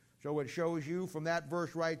 So it shows you from that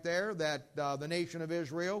verse right there that the nation of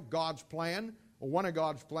Israel, God's plan, or one of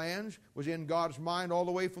God's plans, was in God's mind all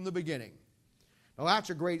the way from the beginning. Now that's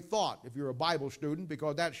a great thought if you're a Bible student,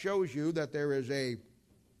 because that shows you that there is a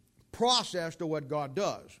process to what God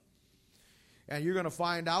does. And you're going to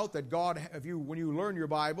find out that God, when you learn your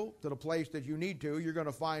Bible to the place that you need to, you're going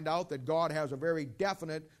to find out that God has a very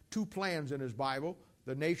definite 2 plans in his Bible,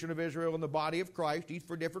 the nation of Israel and the body of Christ, each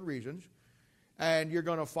for different reasons. And you're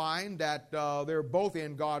going to find that they're both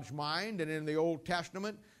in God's mind and in the Old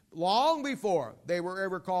Testament long before they were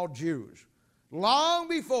ever called Jews, long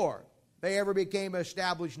before they ever became an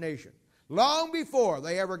established nation, long before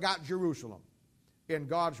they ever got Jerusalem. in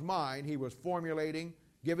God's mind, he was formulating,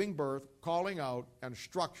 giving birth, calling out, and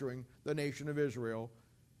structuring the nation of Israel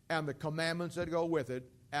and the commandments that go with it,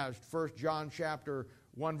 as 1 John chapter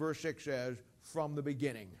 1 verse 6 says, from the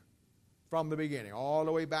beginning. From the beginning, all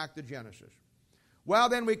the way back to Genesis. Well,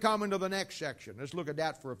 then we come into the next section. Let's look at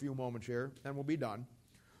that for a few moments here, and we'll be done.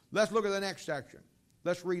 Let's look at the next section.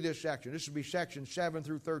 Let's read this section. This will be section 7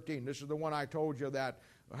 through 13. This is the one I told you that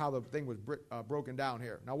how the thing was broken down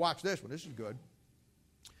here. Now watch this one. This is good.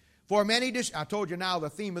 For many, I told you now the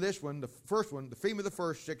theme of this one, the theme of the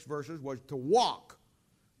first 6 verses was to walk.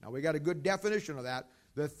 Now we got a good definition of that.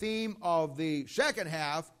 The theme of the second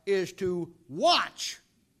half is to watch.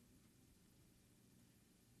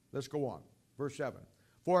 Let's go on. Verse 7.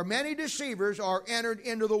 For many deceivers are entered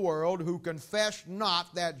into the world who confess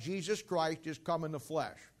not that Jesus Christ is come in the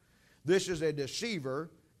flesh. This is a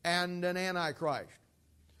deceiver and an antichrist.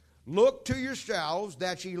 Look to yourselves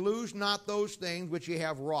that ye lose not those things which ye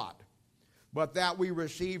have wrought, but that we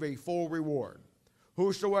receive a full reward.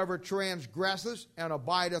 Whosoever transgresseth and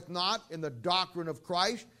abideth not in the doctrine of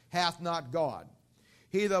Christ hath not God.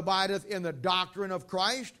 He that abideth in the doctrine of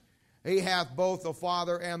Christ, he hath both the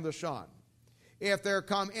Father and the Son. If there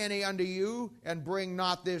come any unto you and bring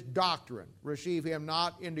not this doctrine, receive him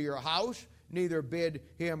not into your house, neither bid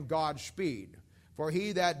him Godspeed. For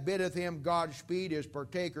he that biddeth him Godspeed is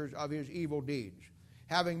partakers of his evil deeds.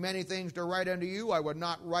 Having many things to write unto you, I would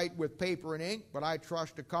not write with paper and ink, but I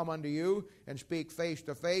trust to come unto you and speak face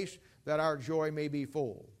to face, that our joy may be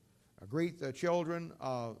full. Greet the children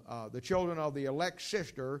of the elect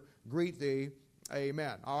sister, greet thee.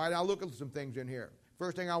 Amen. All right, now look at some things in here.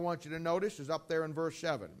 First thing I want you to notice is up there in verse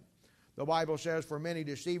 7. The Bible says, for many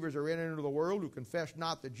deceivers are entered into the world who confess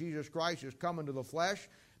not that Jesus Christ is come into the flesh.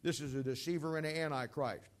 This is a deceiver and an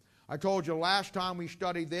antichrist. I told you last time we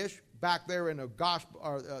studied this, back there in the gospel,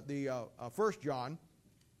 1 John,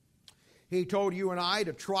 he told you and I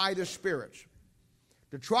to try the spirits.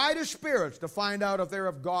 To try the spirits to find out if they're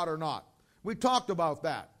of God or not. We talked about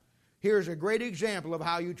that. Here's a great example of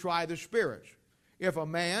how you try the spirits. If a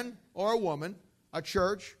man or a woman, a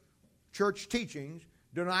church teachings,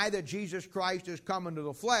 deny that Jesus Christ is come into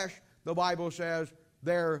the flesh, the Bible says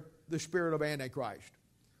they're the spirit of Antichrist.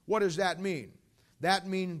 What does that mean? That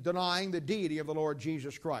means denying the deity of the Lord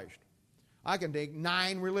Jesus Christ. I can take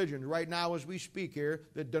 9 religions right now as we speak here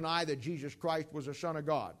that deny that Jesus Christ was the Son of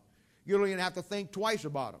God. You don't even have to think twice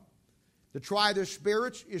about them. To try the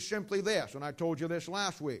spirits is simply this, and I told you this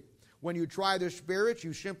last week. When you try the spirits,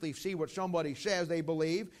 you simply see what somebody says they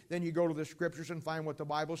believe, then you go to the Scriptures and find what the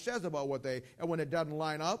Bible says about and when it doesn't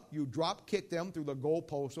line up, you kick them through the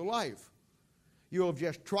goalposts of life. You have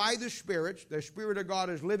just tried the spirits. The Spirit of God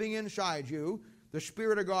is living inside you. The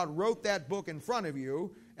Spirit of God wrote that book in front of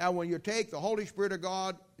you, and when you take the Holy Spirit of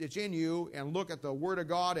God that's in you and look at the Word of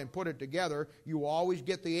God and put it together, you always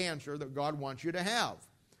get the answer that God wants you to have.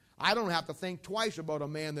 I don't have to think twice about a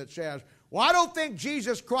man that says, well, I don't think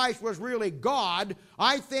Jesus Christ was really God.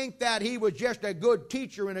 I think that he was just a good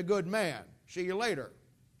teacher and a good man. See you later.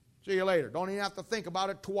 See you later. Don't even have to think about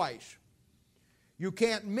it twice. You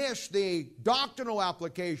can't miss the doctrinal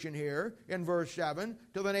application here in verse 7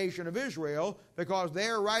 to the nation of Israel, because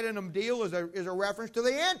there right in the deal is a reference to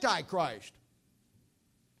the Antichrist.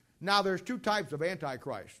 Now there's 2 types of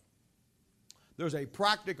Antichrist. There's a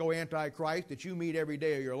practical Antichrist that you meet every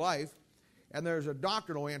day of your life, and there's a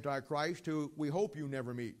doctrinal Antichrist who we hope you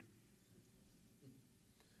never meet.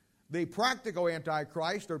 The practical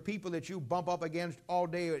Antichrist are people that you bump up against all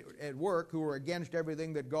day at work who are against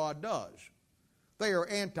everything that God does. They are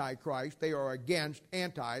Antichrist. They are against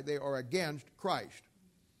Christ.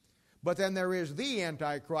 But then there is the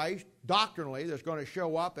Antichrist, doctrinally, that's going to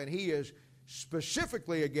show up, and he is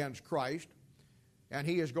specifically against Christ, and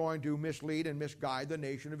he is going to mislead and misguide the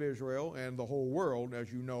nation of Israel and the whole world,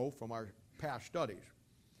 as you know from our past studies.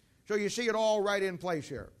 So you see it all right in place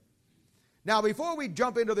here. Now, before we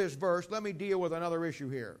jump into this verse, let me deal with another issue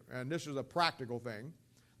here, and this is a practical thing.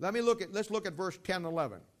 Let's look at verse 10 and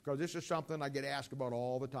 11, because this is something I get asked about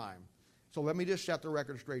all the time. So let me just set the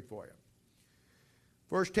record straight for you.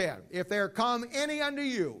 Verse 10, if there come any unto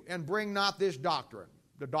you and bring not this doctrine,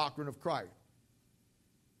 the doctrine of Christ,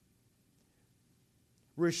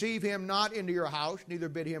 receive him not into your house, neither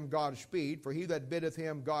bid him Godspeed, for he that biddeth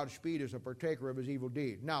him Godspeed is a partaker of his evil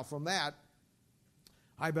deed. Now from that,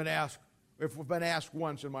 I've been asked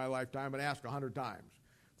once in my lifetime, I've been asked 100 times.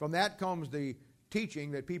 From that comes the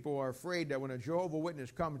teaching that people are afraid that when a Jehovah's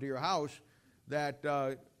Witness comes to your house, that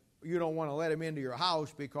you don't want to let him into your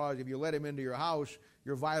house, because if you let him into your house,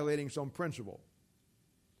 you're violating some principle.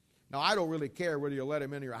 Now, I don't really care whether you let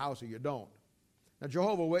him into your house or you don't. Now,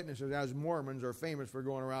 Jehovah's Witnesses, as Mormons, are famous for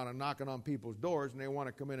going around and knocking on people's doors, and they want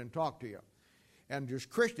to come in and talk to you. And there's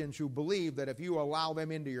Christians who believe that if you allow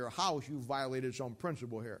them into your house, you've violated some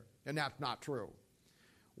principle here. And that's not true.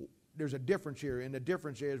 There's a difference here, and the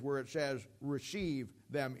difference is where it says, receive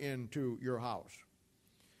them into your house.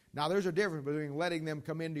 Now, there's a difference between letting them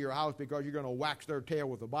come into your house because you're going to wax their tail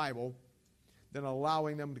with the Bible than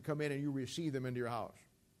allowing them to come in and you receive them into your house.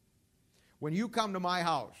 When you come to my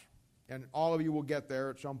house, and all of you will get there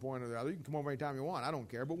at some point or the other, you can come over anytime you want, I don't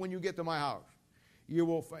care, but when you get to my house, you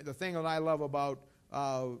will find the thing that I love about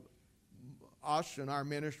us and our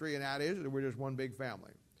ministry, and that is that we're just one big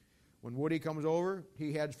family. When Woody comes over,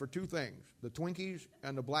 he heads for two things, the Twinkies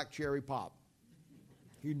and the black cherry pop.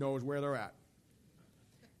 He knows where they're at.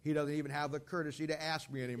 He doesn't even have the courtesy to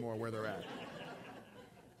ask me anymore where they're at.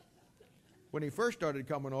 When he first started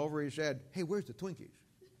coming over, he said, hey, where's the Twinkies?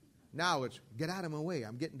 Now it's, get out of my way,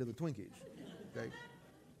 I'm getting to the Twinkies. Okay?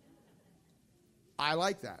 I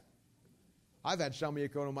like that. I've had somebody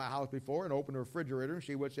come to my house before and open the refrigerator and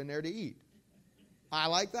see what's in there to eat. I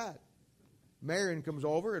like that. Marion comes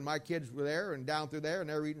over, and my kids were there and down through there, and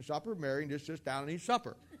they're eating supper. Marion just sits down and eats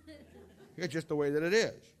supper. It's just the way that it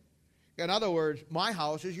is. In other words, my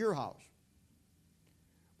house is your house.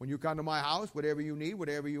 When you come to my house, whatever you need,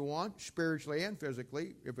 whatever you want, spiritually and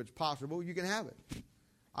physically, if it's possible, you can have it.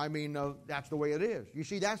 I mean, that's the way it is. You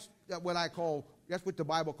see, that's what the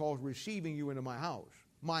Bible calls receiving you into my house.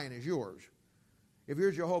 Mine is yours. If you're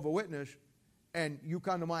a Jehovah's Witness and you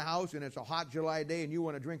come to my house and it's a hot July day and you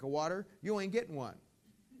want a drink of water, you ain't getting one.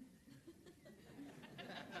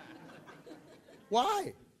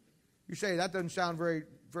 Why? You say, that doesn't sound very,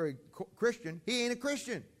 very Christian. He ain't a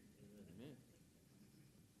Christian.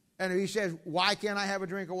 And if he says, why can't I have a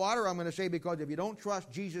drink of water? I'm going to say, because if you don't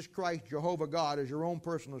trust Jesus Christ, Jehovah God, as your own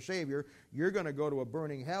personal Savior, you're going to go to a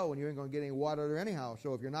burning hell and you ain't going to get any water there anyhow.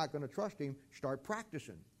 So if you're not going to trust him, start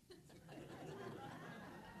practicing.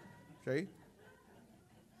 See?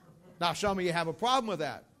 Now, some of you have a problem with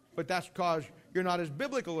that, but that's because you're not as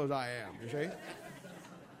biblical as I am, you see?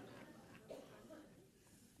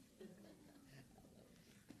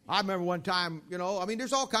 I remember one time,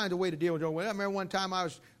 there's all kinds of ways to deal with Jehovah's Witnesses. I remember one time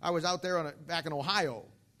I was out there back in Ohio.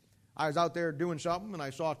 I was out there doing something, and I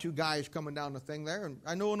saw two guys coming down the thing there, and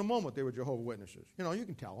I know in a moment they were Jehovah's Witnesses. You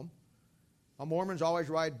can tell them. Mormons always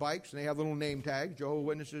ride bikes, and they have little name tags. Jehovah's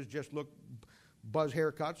Witnesses just look buzz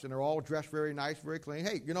haircuts, and they're all dressed very nice, very clean.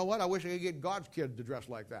 Hey, you know what? I wish I could get God's kids to dress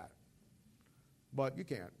like that. But you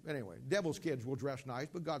can't. Anyway, devil's kids will dress nice,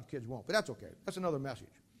 but God's kids won't. But that's okay. That's another message.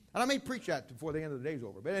 And I may preach that before the end of the day's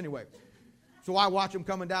over. But anyway, so I watch them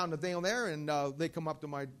coming down the thing there, and they come up to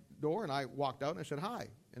my door, and I walked out, and I said, hi.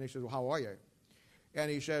 And he says, well, how are you? And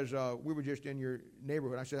he says, we were just in your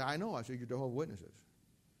neighborhood. I said, I know. I said, you're Jehovah's Witnesses.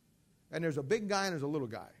 And there's a big guy and there's a little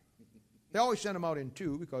guy. They always send them out in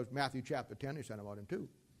two, because Matthew chapter 10, they send them out in two.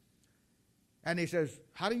 And he says,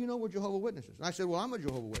 how do you know we're Jehovah's Witnesses? And I said, well, I'm a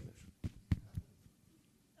Jehovah's Witness.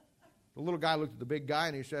 The little guy looked at the big guy,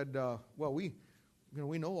 and he said, well, we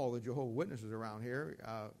know all the Jehovah's Witnesses around here.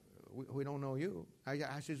 We don't know you.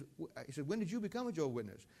 He said, when did you become a Jehovah's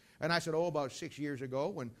Witness? And I said, about 6 years ago,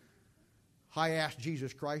 when I asked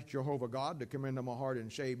Jesus Christ, Jehovah God, to come into my heart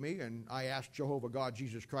and save me. And I asked Jehovah God,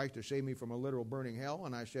 Jesus Christ, to save me from a literal burning hell.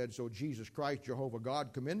 And I said, so Jesus Christ, Jehovah God,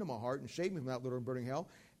 come into my heart and save me from that literal burning hell.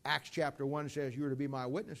 Acts chapter 1 says you are to be my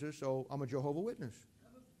witnesses, so I'm a Jehovah's Witness.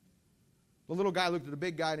 The little guy looked at the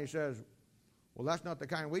big guy and he says, well, that's not the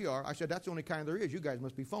kind we are. I said, that's the only kind there is. You guys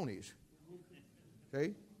must be phonies.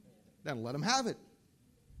 See? Then let them have it.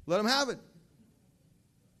 Let them have it.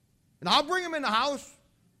 And I'll bring them in the house.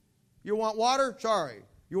 You want water? Sorry.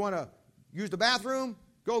 You want to use the bathroom?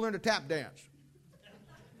 Go learn to tap dance.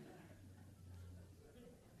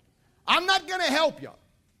 I'm not going to help you.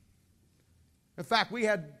 In fact, we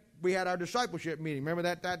had our discipleship meeting. Remember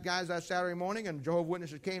that guys that Saturday morning, and Jehovah's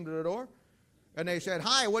Witnesses came to the door? And they said,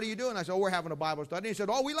 hi, what are you doing? I said, we're having a Bible study. And he said,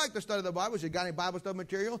 we like to study the Bible. I said, got any Bible study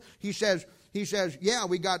material? He says, yeah,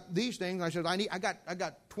 we got these things. I said, I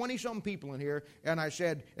got 20-some people in here. And I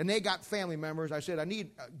said, and they got family members. I said,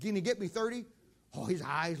 can you get me 30? Oh, his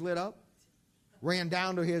eyes lit up. Ran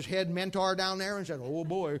down to his head mentor down there and said, oh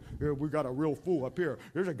boy, here we got a real fool up here.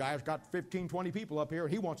 There's a guy that's got 15, 20 people up here,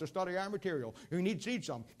 and he wants to study our material. He needs to eat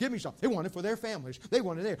some. Give me some. They want it for their families. They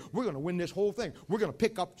want it there. We're going to win this whole thing. We're going to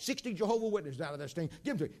pick up 60 Jehovah's Witnesses out of this thing.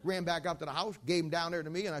 Give them to me. Ran back up to the house, gave them down there to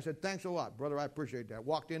me, and I said, thanks a lot, brother. I appreciate that.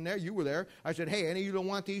 Walked in there. You were there. I said, hey, any of you don't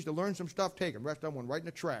want these to learn some stuff, take them. Rest of them went right in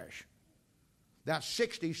the trash. That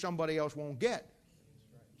 60 somebody else won't get.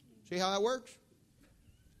 See how that works?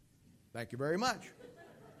 Thank you very much.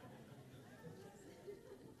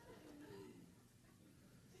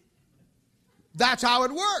 That's how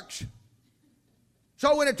it works.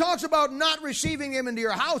 So when it talks about not receiving him into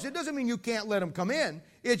your house, it doesn't mean you can't let him come in.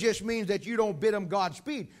 It just means that you don't bid them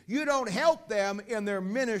Godspeed. You don't help them in their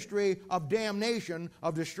ministry of damnation,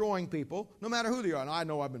 of destroying people, no matter who they are. And I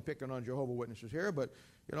know I've been picking on Jehovah's Witnesses here, but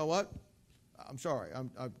you know what? I'm sorry.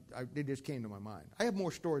 It just came to my mind. I have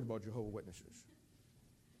more stories about Jehovah's Witnesses.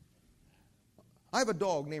 I have a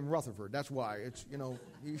dog named Rutherford. That's why.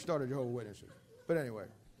 He started Jehovah's Witnesses. But anyway.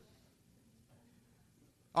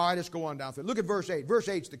 All right, let's go on down through. Look at verse 8. Verse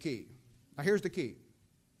 8 is the key. Now, here's the key.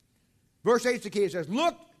 Verse 8 is the key. It says,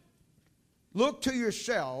 Look to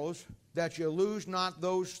yourselves that you lose not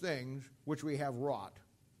those things which we have wrought,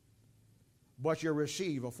 but you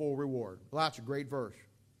receive a full reward. Well, that's a great verse.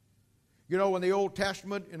 You know, in the Old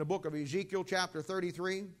Testament, in the book of Ezekiel, chapter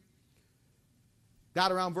 33,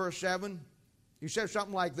 down around verse 7, he says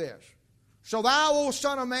something like this. So thou, O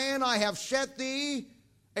son of man, I have set thee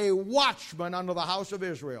a watchman unto the house of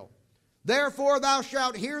Israel. Therefore thou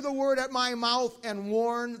shalt hear the word at my mouth and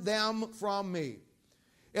warn them from me.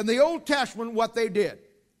 In the Old Testament, what they did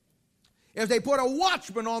is they put a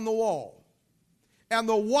watchman on the wall. And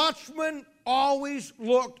the watchman always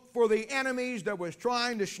looked for the enemies that was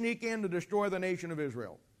trying to sneak in to destroy the nation of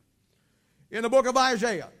Israel. In the book of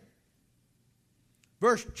Isaiah,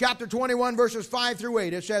 chapter 21, verses 5 through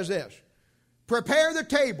 8, it says this. Prepare the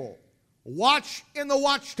table. Watch in the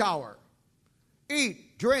watchtower.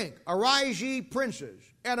 Eat, drink, arise ye princes,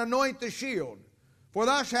 and anoint the shield. For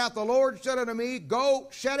thus hath the Lord said unto me, Go,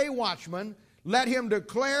 set a watchman, let him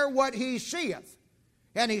declare what he seeth.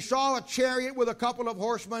 And he saw a chariot with a couple of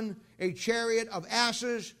horsemen, a chariot of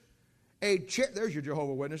asses, there's your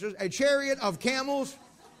Jehovah's Witnesses, a chariot of camels,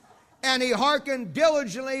 and he hearkened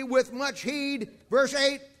diligently with much heed. Verse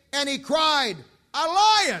 8, and he cried, A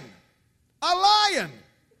lion! A lion!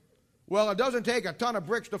 Well, it doesn't take a ton of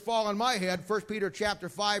bricks to fall on my head. 1 Peter chapter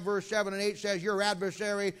 5, verse 7 and 8 says, Your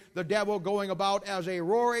adversary, the devil, going about as a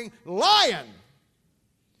roaring lion.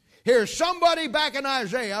 Here's somebody back in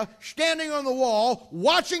Isaiah standing on the wall,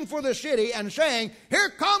 watching for the city and saying, Here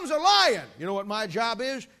comes a lion. You know what my job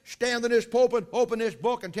is? Stand in this pulpit, open this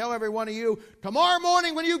book, and tell every one of you, tomorrow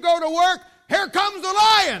morning when you go to work, here comes the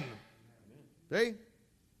lion. See?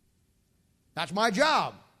 That's my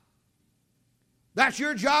job. That's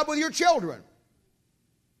your job with your children.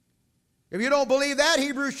 If you don't believe that,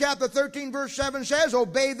 Hebrews chapter 13, verse 7 says,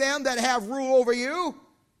 Obey them that have rule over you.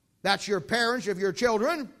 That's your parents if you're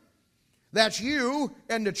children. That's you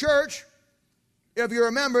and the church if you're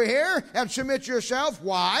a member here, and submit yourself.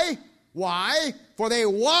 Why? Why? For they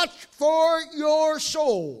watch for your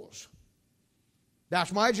souls.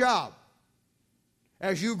 That's my job.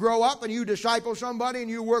 As you grow up and you disciple somebody and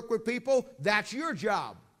you work with people, that's your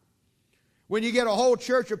job. When you get a whole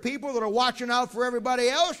church of people that are watching out for everybody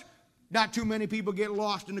else, not too many people get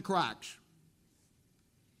lost in the cracks.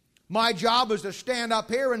 My job is to stand up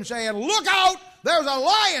here and say, Look out, there's a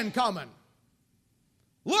lion coming.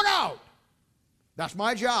 Look out. That's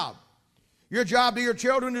my job. Your job to your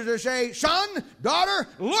children is to say, Son, daughter,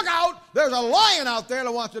 look out, there's a lion out there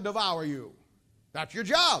that wants to devour you. That's your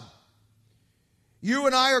job. You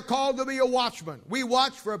and I are called to be a watchman. We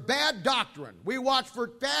watch for bad doctrine. We watch for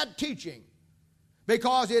bad teaching.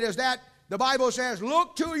 Because it is that, the Bible says,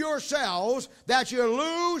 Look to yourselves that you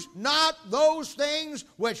lose not those things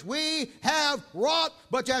which we have wrought,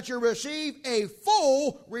 but that you receive a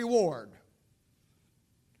full reward.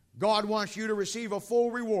 God wants you to receive a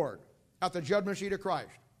full reward at the judgment seat of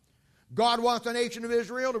Christ. God wants the nation of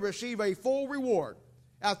Israel to receive a full reward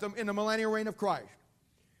in the millennial reign of Christ.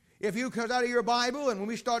 If you cut out of your Bible, and when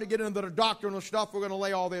we start to get into the doctrinal stuff, we're going to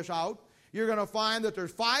lay all this out. You're going to find that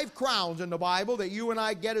there's 5 crowns in the Bible that you and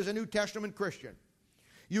I get as a New Testament Christian.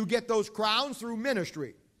 You get those crowns through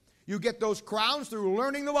ministry. You get those crowns through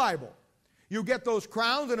learning the Bible. You get those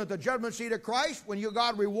crowns, and at the judgment seat of Christ, when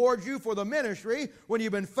God rewards you for the ministry, when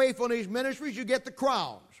you've been faithful in these ministries, you get the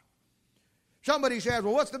crowns. Somebody says,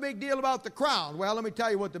 well, what's the big deal about the crown? Well, let me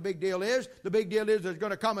tell you what the big deal is. The big deal is there's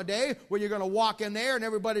going to come a day when you're going to walk in there and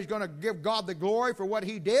everybody's going to give God the glory for what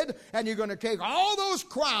He did, and you're going to take all those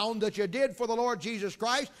crowns that you did for the Lord Jesus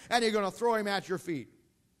Christ, and you're going to throw Him at your feet.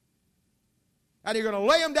 And you're going to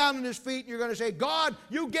lay Him down at His feet, and you're going to say, God,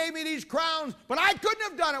 you gave me these crowns, but I couldn't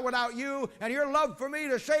have done it without you, and your love for me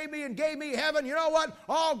to save me and gave me heaven. You know what?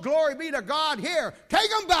 All glory be to God. Here,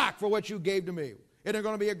 take them back for what you gave to me. Isn't it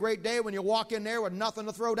going to be a great day when you walk in there with nothing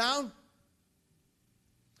to throw down?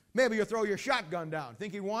 Maybe you throw your shotgun down.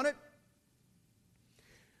 Think you want it?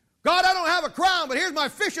 God, I don't have a crown, but here's my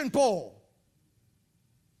fishing pole.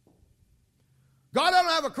 God, I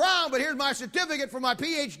don't have a crown, but here's my certificate for my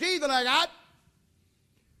PhD that I got.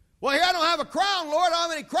 Well, here I don't have a crown, Lord. I don't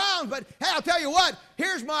have any crowns. But hey, I'll tell you what.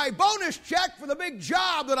 Here's my bonus check for the big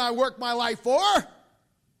job that I worked my life for.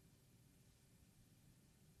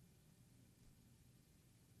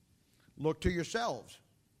 Look to yourselves.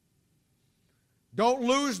 Don't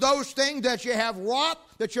lose those things that you have wrought,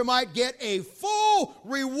 that you might get a full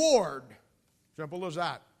reward. Simple as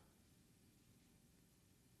that.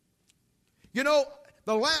 You know,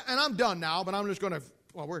 and I'm done now, but I'm just going to,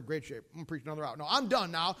 well, we're in great shape. I'm going to preach another hour. No, I'm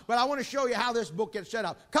done now, but I want to show you how this book gets set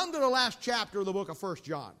up. Come to the last chapter of the book of 1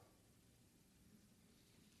 John.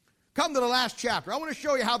 Come to the last chapter. I want to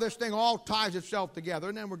show you how this thing all ties itself together,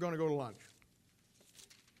 and then we're going to go to lunch.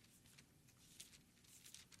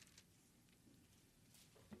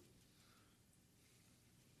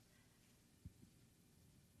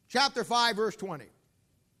 Chapter 5, verse 20.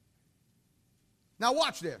 Now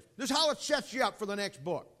watch this. This is how it sets you up for the next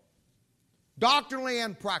book. Doctrinally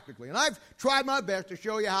and practically. And I've tried my best to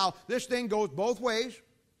show you how this thing goes both ways.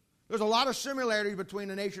 There's a lot of similarities between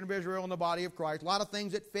the nation of Israel and the body of Christ. A lot of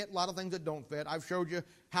things that fit, a lot of things that don't fit. I've showed you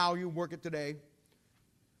how you work it today.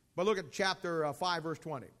 But look at chapter 5, verse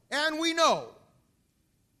 20. And we know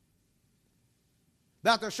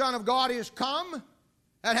that the Son of God is come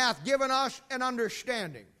and hath given us an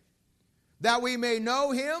understanding, that we may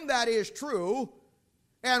know him that is true,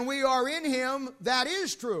 and we are in him that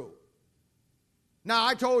is true. Now,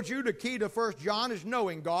 I told you the key to 1 John is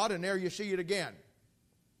knowing God, and there you see it again.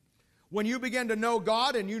 When you begin to know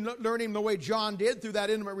God and you learn him the way John did through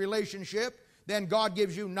that intimate relationship, then God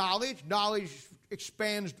gives you knowledge. Knowledge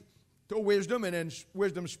expands to wisdom, and then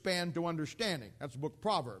wisdom expands to understanding. That's the book of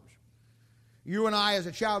Proverbs. You and I, as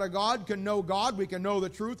a child of God, can know God, we can know the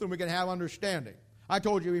truth, and we can have understanding. I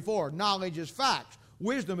told you before, knowledge is facts.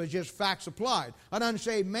 Wisdom is just facts applied. An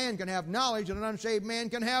unsaved man can have knowledge, and an unsaved man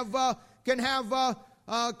can have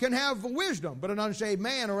wisdom. But an unsaved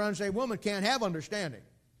man or an unsaved woman can't have understanding.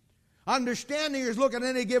 Understanding is looking at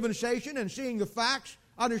any given station and seeing the facts,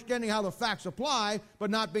 understanding how the facts apply, but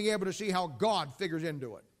not being able to see how God figures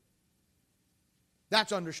into it.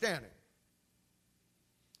 That's understanding.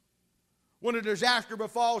 When a disaster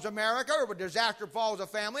befalls America or when a disaster befalls a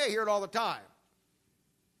family, I hear it all the time.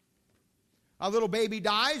 A little baby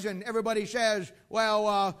dies and everybody says,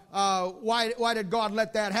 well, why did God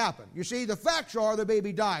let that happen? You see, the facts are the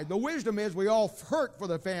baby died. The wisdom is we all hurt for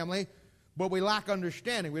the family, but we lack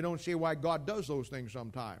understanding. We don't see why God does those things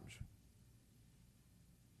sometimes.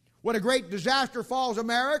 When a great disaster falls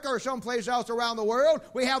America or someplace else around the world,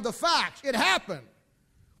 we have the facts. It happened.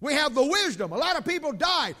 We have the wisdom. A lot of people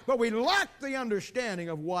died, but we lack the understanding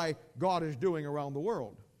of why God is doing around the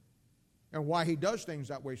world and why he does things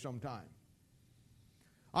that way sometimes.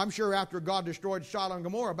 I'm sure after God destroyed Sodom and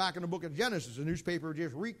Gomorrah back in the book of Genesis, the newspaper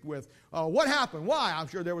just reeked with, what happened? Why? I'm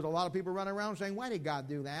sure there was a lot of people running around saying, why did God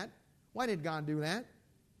do that? Why did God do that?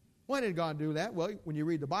 Why did God do that? Well, when you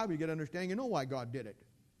read the Bible, you get understanding, you know why God did it.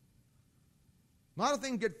 A lot of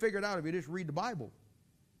things get figured out if you just read the Bible.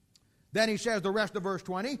 Then he says the rest of verse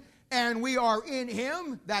 20, and we are in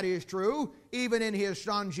him, that is true, even in his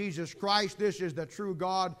Son Jesus Christ. This is the true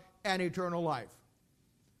God and eternal life.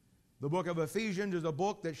 The book of Ephesians is a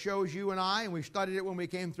book that shows you and I, and we studied it when we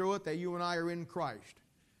came through it, that you and I are in Christ.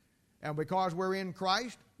 And because we're in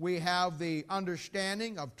Christ, we have the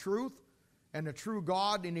understanding of truth, and the true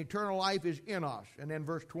God and eternal life is in us. And then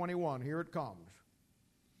verse 21, here it comes.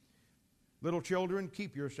 Little children,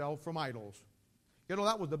 keep yourself from idols. You know,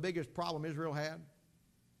 that was the biggest problem Israel had.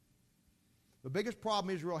 The biggest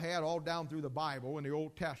problem Israel had all down through the Bible in the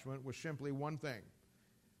Old Testament was simply one thing: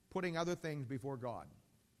 putting other things before God.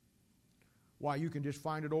 Why, you can just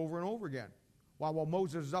find it over and over again. While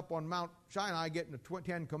Moses is up on Mount Sinai getting the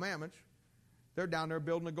 10 Commandments, they're down there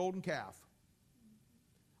building a golden calf.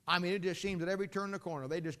 I mean, it just seems at every turn of the corner,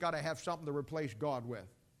 they just got to have something to replace God with.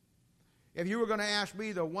 If you were going to ask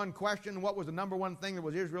me the one question, what was the number one thing that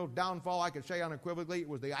was Israel's downfall, I could say unequivocally, it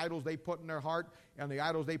was the idols they put in their heart and the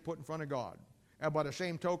idols they put in front of God. And by the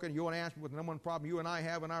same token, you want to ask me what the number one problem you and I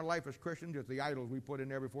have in our life as Christians is the idols we put in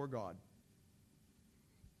there before God.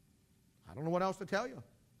 I don't know what else to tell you.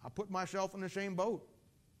 I put myself in the same boat.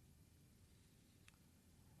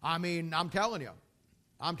 I mean, I'm telling you.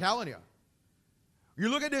 You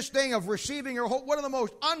look at this thing of receiving your hope, one of the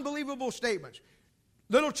most unbelievable statements.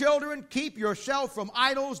 Little children, keep yourself from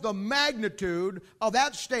idols. The magnitude of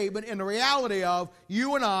that statement in the reality of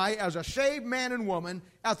you and I, as a saved man and woman,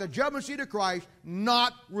 at the judgment seat of Christ,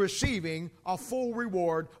 not receiving a full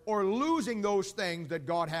reward or losing those things that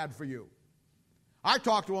God had for you. I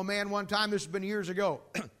talked to a man one time, this has been years ago.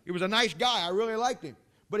 He was a nice guy, I really liked him,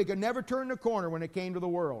 but he could never turn the corner when it came to the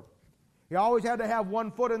world. He always had to have one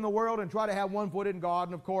foot in the world and try to have one foot in God.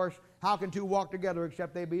 And of course, how can two walk together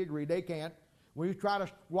except they be agreed? They can't. When you try to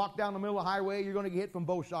walk down the middle of the highway, you're going to get hit from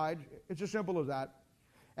both sides. It's as simple as that.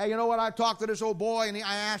 Hey, you know what? I talked to this old boy, and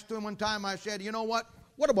I asked him one time, I said, you know what?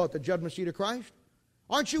 What about the judgment seat of Christ?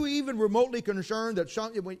 Aren't you even remotely concerned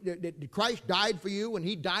that Christ died for you, and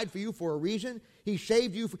He died for you for a reason? He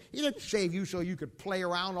saved you. He didn't save you so you could play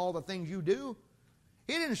around all the things you do.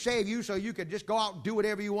 He didn't save you so you could just go out and do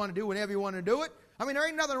whatever you want to do whenever you want to do it. I mean, there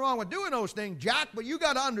ain't nothing wrong with doing those things, Jack, but you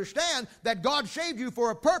got to understand that God saved you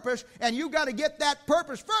for a purpose, and you got to get that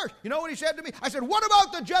purpose first. You know what He said to me? I said, what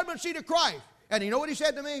about the judgment seat of Christ? And you know what He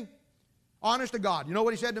said to me? Honest to God. You know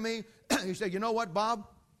what He said to me? He said, you know what, Bob?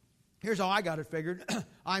 Here's how I got it figured.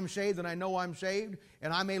 I'm saved, and I know I'm saved,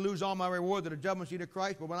 and I may lose all my reward at the judgment seat of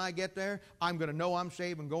Christ, but when I get there, I'm going to know I'm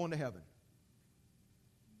saved and going to heaven.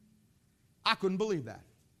 I couldn't believe that.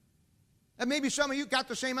 And maybe some of you got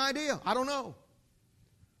the same idea. I don't know.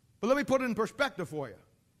 But let me put it in perspective for you.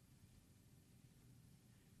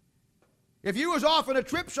 If you was off on a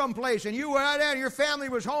trip someplace and you were out there and your family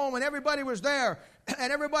was home and everybody was there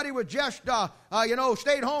and everybody was just,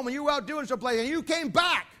 stayed home and you were out doing someplace and you came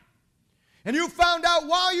back and you found out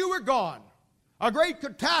while you were gone a great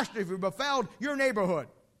catastrophe befell your neighborhood.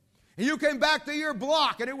 And you came back to your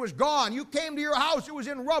block and it was gone. You came to your house, it was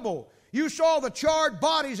in rubble. You saw the charred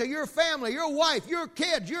bodies of your family, your wife, your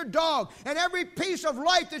kids, your dog, and every piece of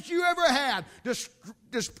life that you ever had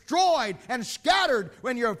destroyed and scattered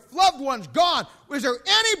when your loved one's gone. Was there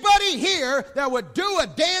anybody here that would do a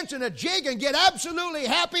dance and a jig and get absolutely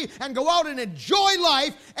happy and go out and enjoy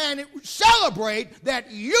life and celebrate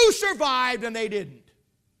that you survived and they didn't?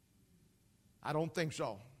 I don't think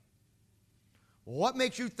so. What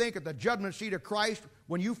makes you think at the judgment seat of Christ,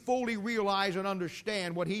 when you fully realize and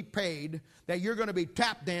understand what He paid, that you're going to be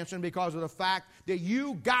tap dancing because of the fact that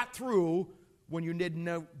you got through when you did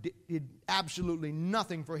absolutely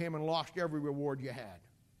nothing for Him and lost every reward you had?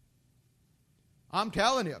 I'm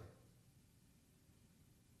telling you.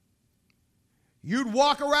 You'd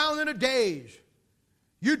walk around in a daze.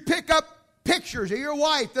 You'd pick up pictures of your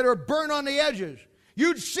wife that are burnt on the edges.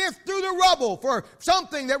 You'd sift through the rubble for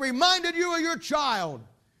something that reminded you of your child.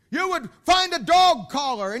 You would find a dog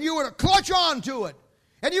collar and you would clutch on to it.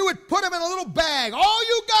 And you would put them in a little bag. All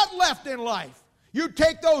you got left in life. You'd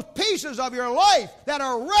take those pieces of your life that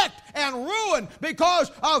are wrecked and ruined because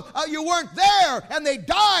of you weren't there and they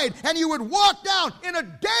died. And you would walk down in a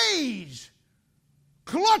daze,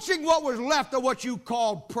 clutching what was left of what you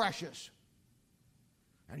called precious.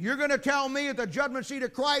 And you're going to tell me at the judgment seat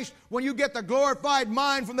of Christ, when you get the glorified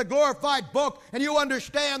mind from the glorified book, and you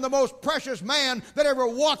understand the most precious man that ever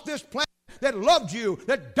walked this planet, that loved you,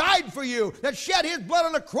 that died for you, that shed His blood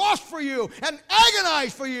on the cross for you, and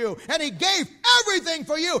agonized for you, and He gave everything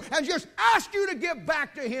for you, and just asked you to give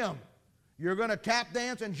back to Him. You're going to tap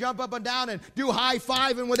dance and jump up and down and do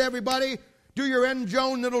high-fiving with everybody, do your end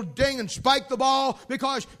zone little ding and spike the ball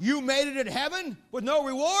because you made it in heaven with no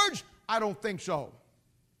rewards? I don't think so.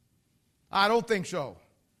 I don't think so.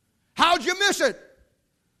 How'd you miss it?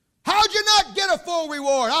 How'd you not get a full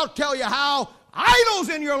reward? I'll tell you how. Idols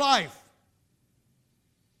in your life.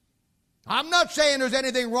 I'm not saying there's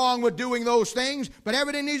anything wrong with doing those things, but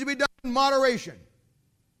everything needs to be done in moderation.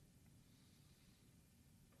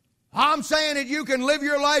 I'm saying that you can live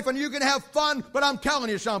your life and you can have fun, but I'm telling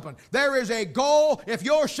you something. There is a goal if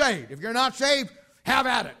you're saved. If you're not saved, have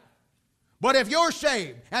at it. But if you're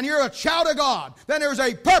saved and you're a child of God, then there's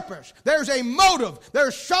a purpose, there's a motive,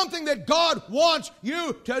 there's something that God wants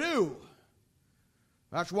you to do.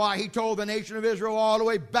 That's why He told the nation of Israel all the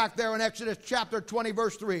way back there in Exodus chapter 20,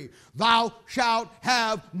 verse 3, "Thou shalt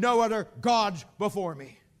have no other gods before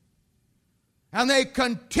me." And they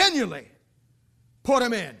continually put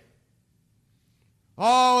them in.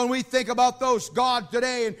 Oh, and we think about those gods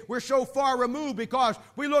today, and we're so far removed because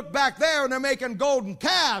we look back there and they're making golden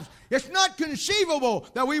calves. It's not conceivable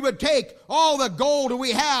that we would take all the gold that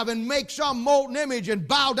we have and make some molten image and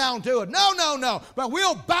bow down to it. No, no, no. But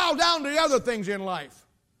we'll bow down to the other things in life.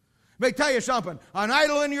 Let me tell you something. An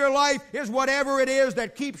idol in your life is whatever it is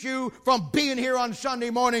that keeps you from being here on Sunday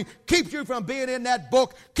morning, keeps you from being in that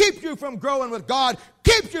book, keeps you from growing with God,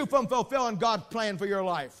 keeps you from fulfilling God's plan for your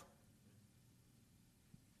life.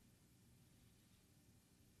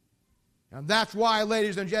 And that's why,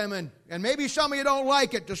 ladies and gentlemen, and maybe some of you don't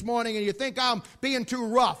like it this morning and you think I'm being too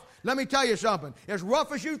rough. Let me tell you something. As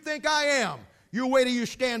rough as you think I am, you wait till you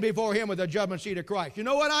stand before Him with the judgment seat of Christ. You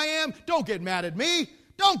know what I am? Don't get mad at me.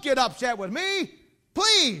 Don't get upset with me.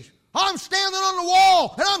 Please. I'm standing on the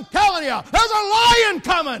wall and I'm telling you, there's a lion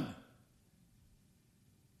coming.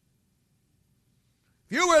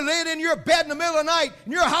 If you were laying in your bed in the middle of the night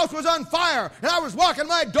and your house was on fire and I was walking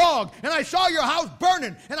my dog and I saw your house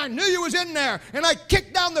burning and I knew you was in there and I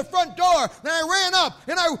kicked down the front door and I ran up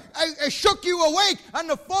and I shook you awake and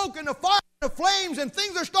the smoke and the fire and the flames and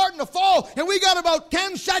things are starting to fall and we got about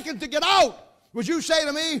 10 seconds to get out, would you say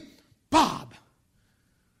to me, Bob,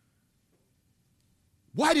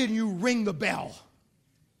 why didn't you ring the bell?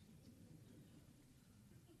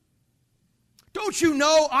 Don't you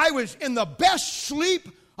know I was in the best sleep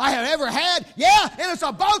I have ever had? Yeah, and it's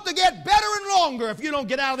about to get better and longer if you don't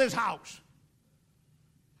get out of this house.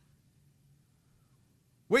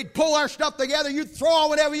 We'd pull our stuff together, you'd throw on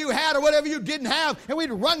whatever you had or whatever you didn't have, and we'd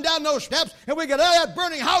run down those steps, and we'd get out of that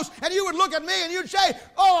burning house, and you would look at me and you'd say,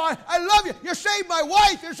 oh, I love you. You saved my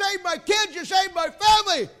wife, you saved my kids, you saved my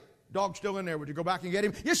family. Dog's still in there. Would you go back and get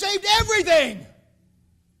him? You saved everything.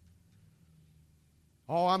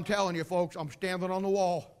 Oh, I'm telling you, folks, I'm standing on the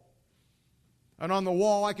wall. And on the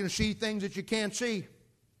wall, I can see things that you can't see.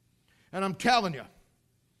 And I'm telling you,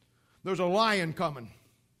 there's a lion coming.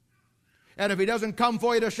 And if he doesn't come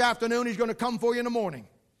for you this afternoon, he's going to come for you in the morning.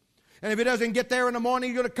 And if he doesn't get there in the morning,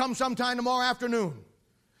 he's going to come sometime tomorrow afternoon.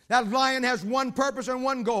 That lion has one purpose and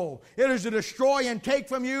one goal. It is to destroy and take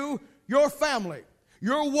from you your family,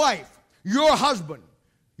 your wife, your husband,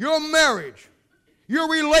 your marriage,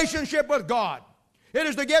 your relationship with God. It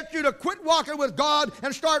is to get you to quit walking with God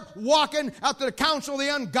and start walking after the counsel of the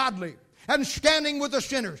ungodly and standing with the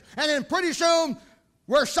sinners. And then pretty soon,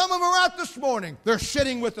 where some of them are at this morning, they're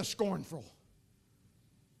sitting with the scornful.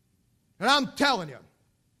 And I'm telling you,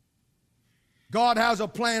 God has a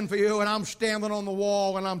plan for you, and I'm standing on the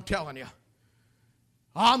wall, and I'm telling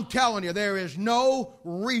you, there is no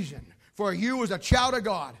reason for you as a child of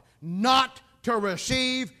God not to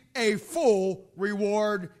receive a full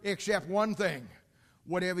reward except one thing.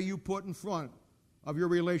 Whatever you put in front of your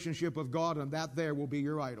relationship with God, and that there will be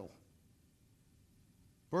your idol.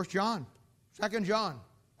 1 John, 2 John.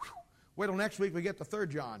 Wait till next week we get to 3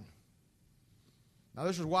 John. Now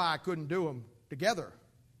this is why I couldn't do them together.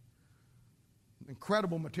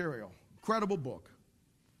 Incredible material, incredible book.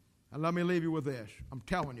 And let me leave you with this. I'm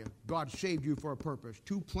telling you, God saved you for a purpose.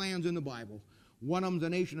 2 plans in the Bible. One of them's the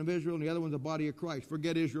nation of Israel, and the other one's the body of Christ.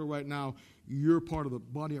 Forget Israel right now. You're part of the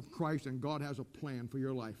body of Christ, and God has a plan for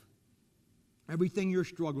your life. Everything you're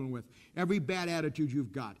struggling with, every bad attitude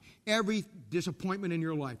you've got, every disappointment in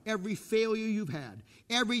your life, every failure you've had,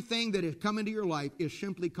 everything that has come into your life is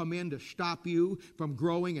simply come in to stop you from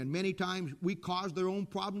growing. And many times we cause their own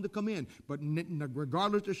problem to come in. But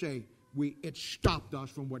regardless to say, it stopped us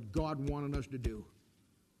from what God wanted us to do.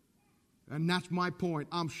 And that's my point.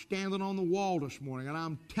 I'm standing on the wall this morning, and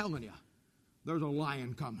I'm telling you, there's a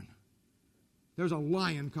lion coming. There's a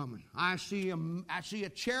lion coming. I see a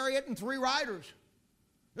chariot and 3 riders.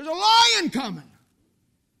 There's a lion coming.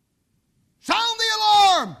 Sound the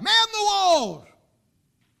alarm. Man the walls.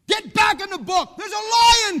 Get back in the book. There's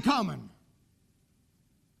a lion coming.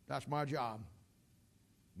 That's my job.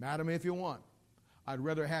 Mad at me if you want. I'd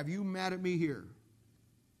rather have you mad at me here.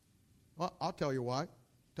 Well, I'll tell you why.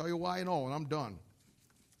 Tell you why and all, and I'm done.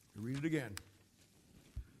 Read it again.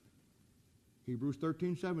 Hebrews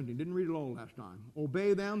 13:17. Didn't read it all last time.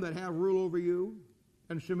 Obey them that have rule over you,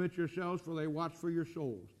 and submit yourselves, for they watch for your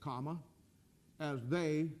souls, comma, as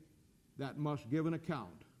they that must give an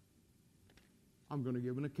account. I'm going to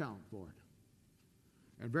give an account for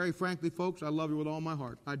it. And very frankly, folks, I love you with all my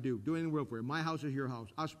heart. I do. Do anything in the world for you. My house is your house.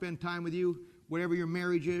 I'll spend time with you. Whatever your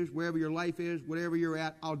marriage is, wherever your life is, whatever you're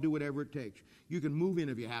at, I'll do whatever it takes. You can move in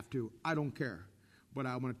if you have to. I don't care. But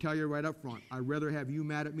I'm going to tell you right up front, I'd rather have you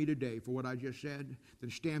mad at me today for what I just said than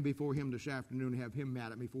stand before him this afternoon and have him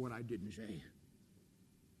mad at me for what I didn't say.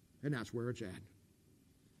 And that's where it's at.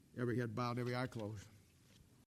 Every head bowed, every eye closed.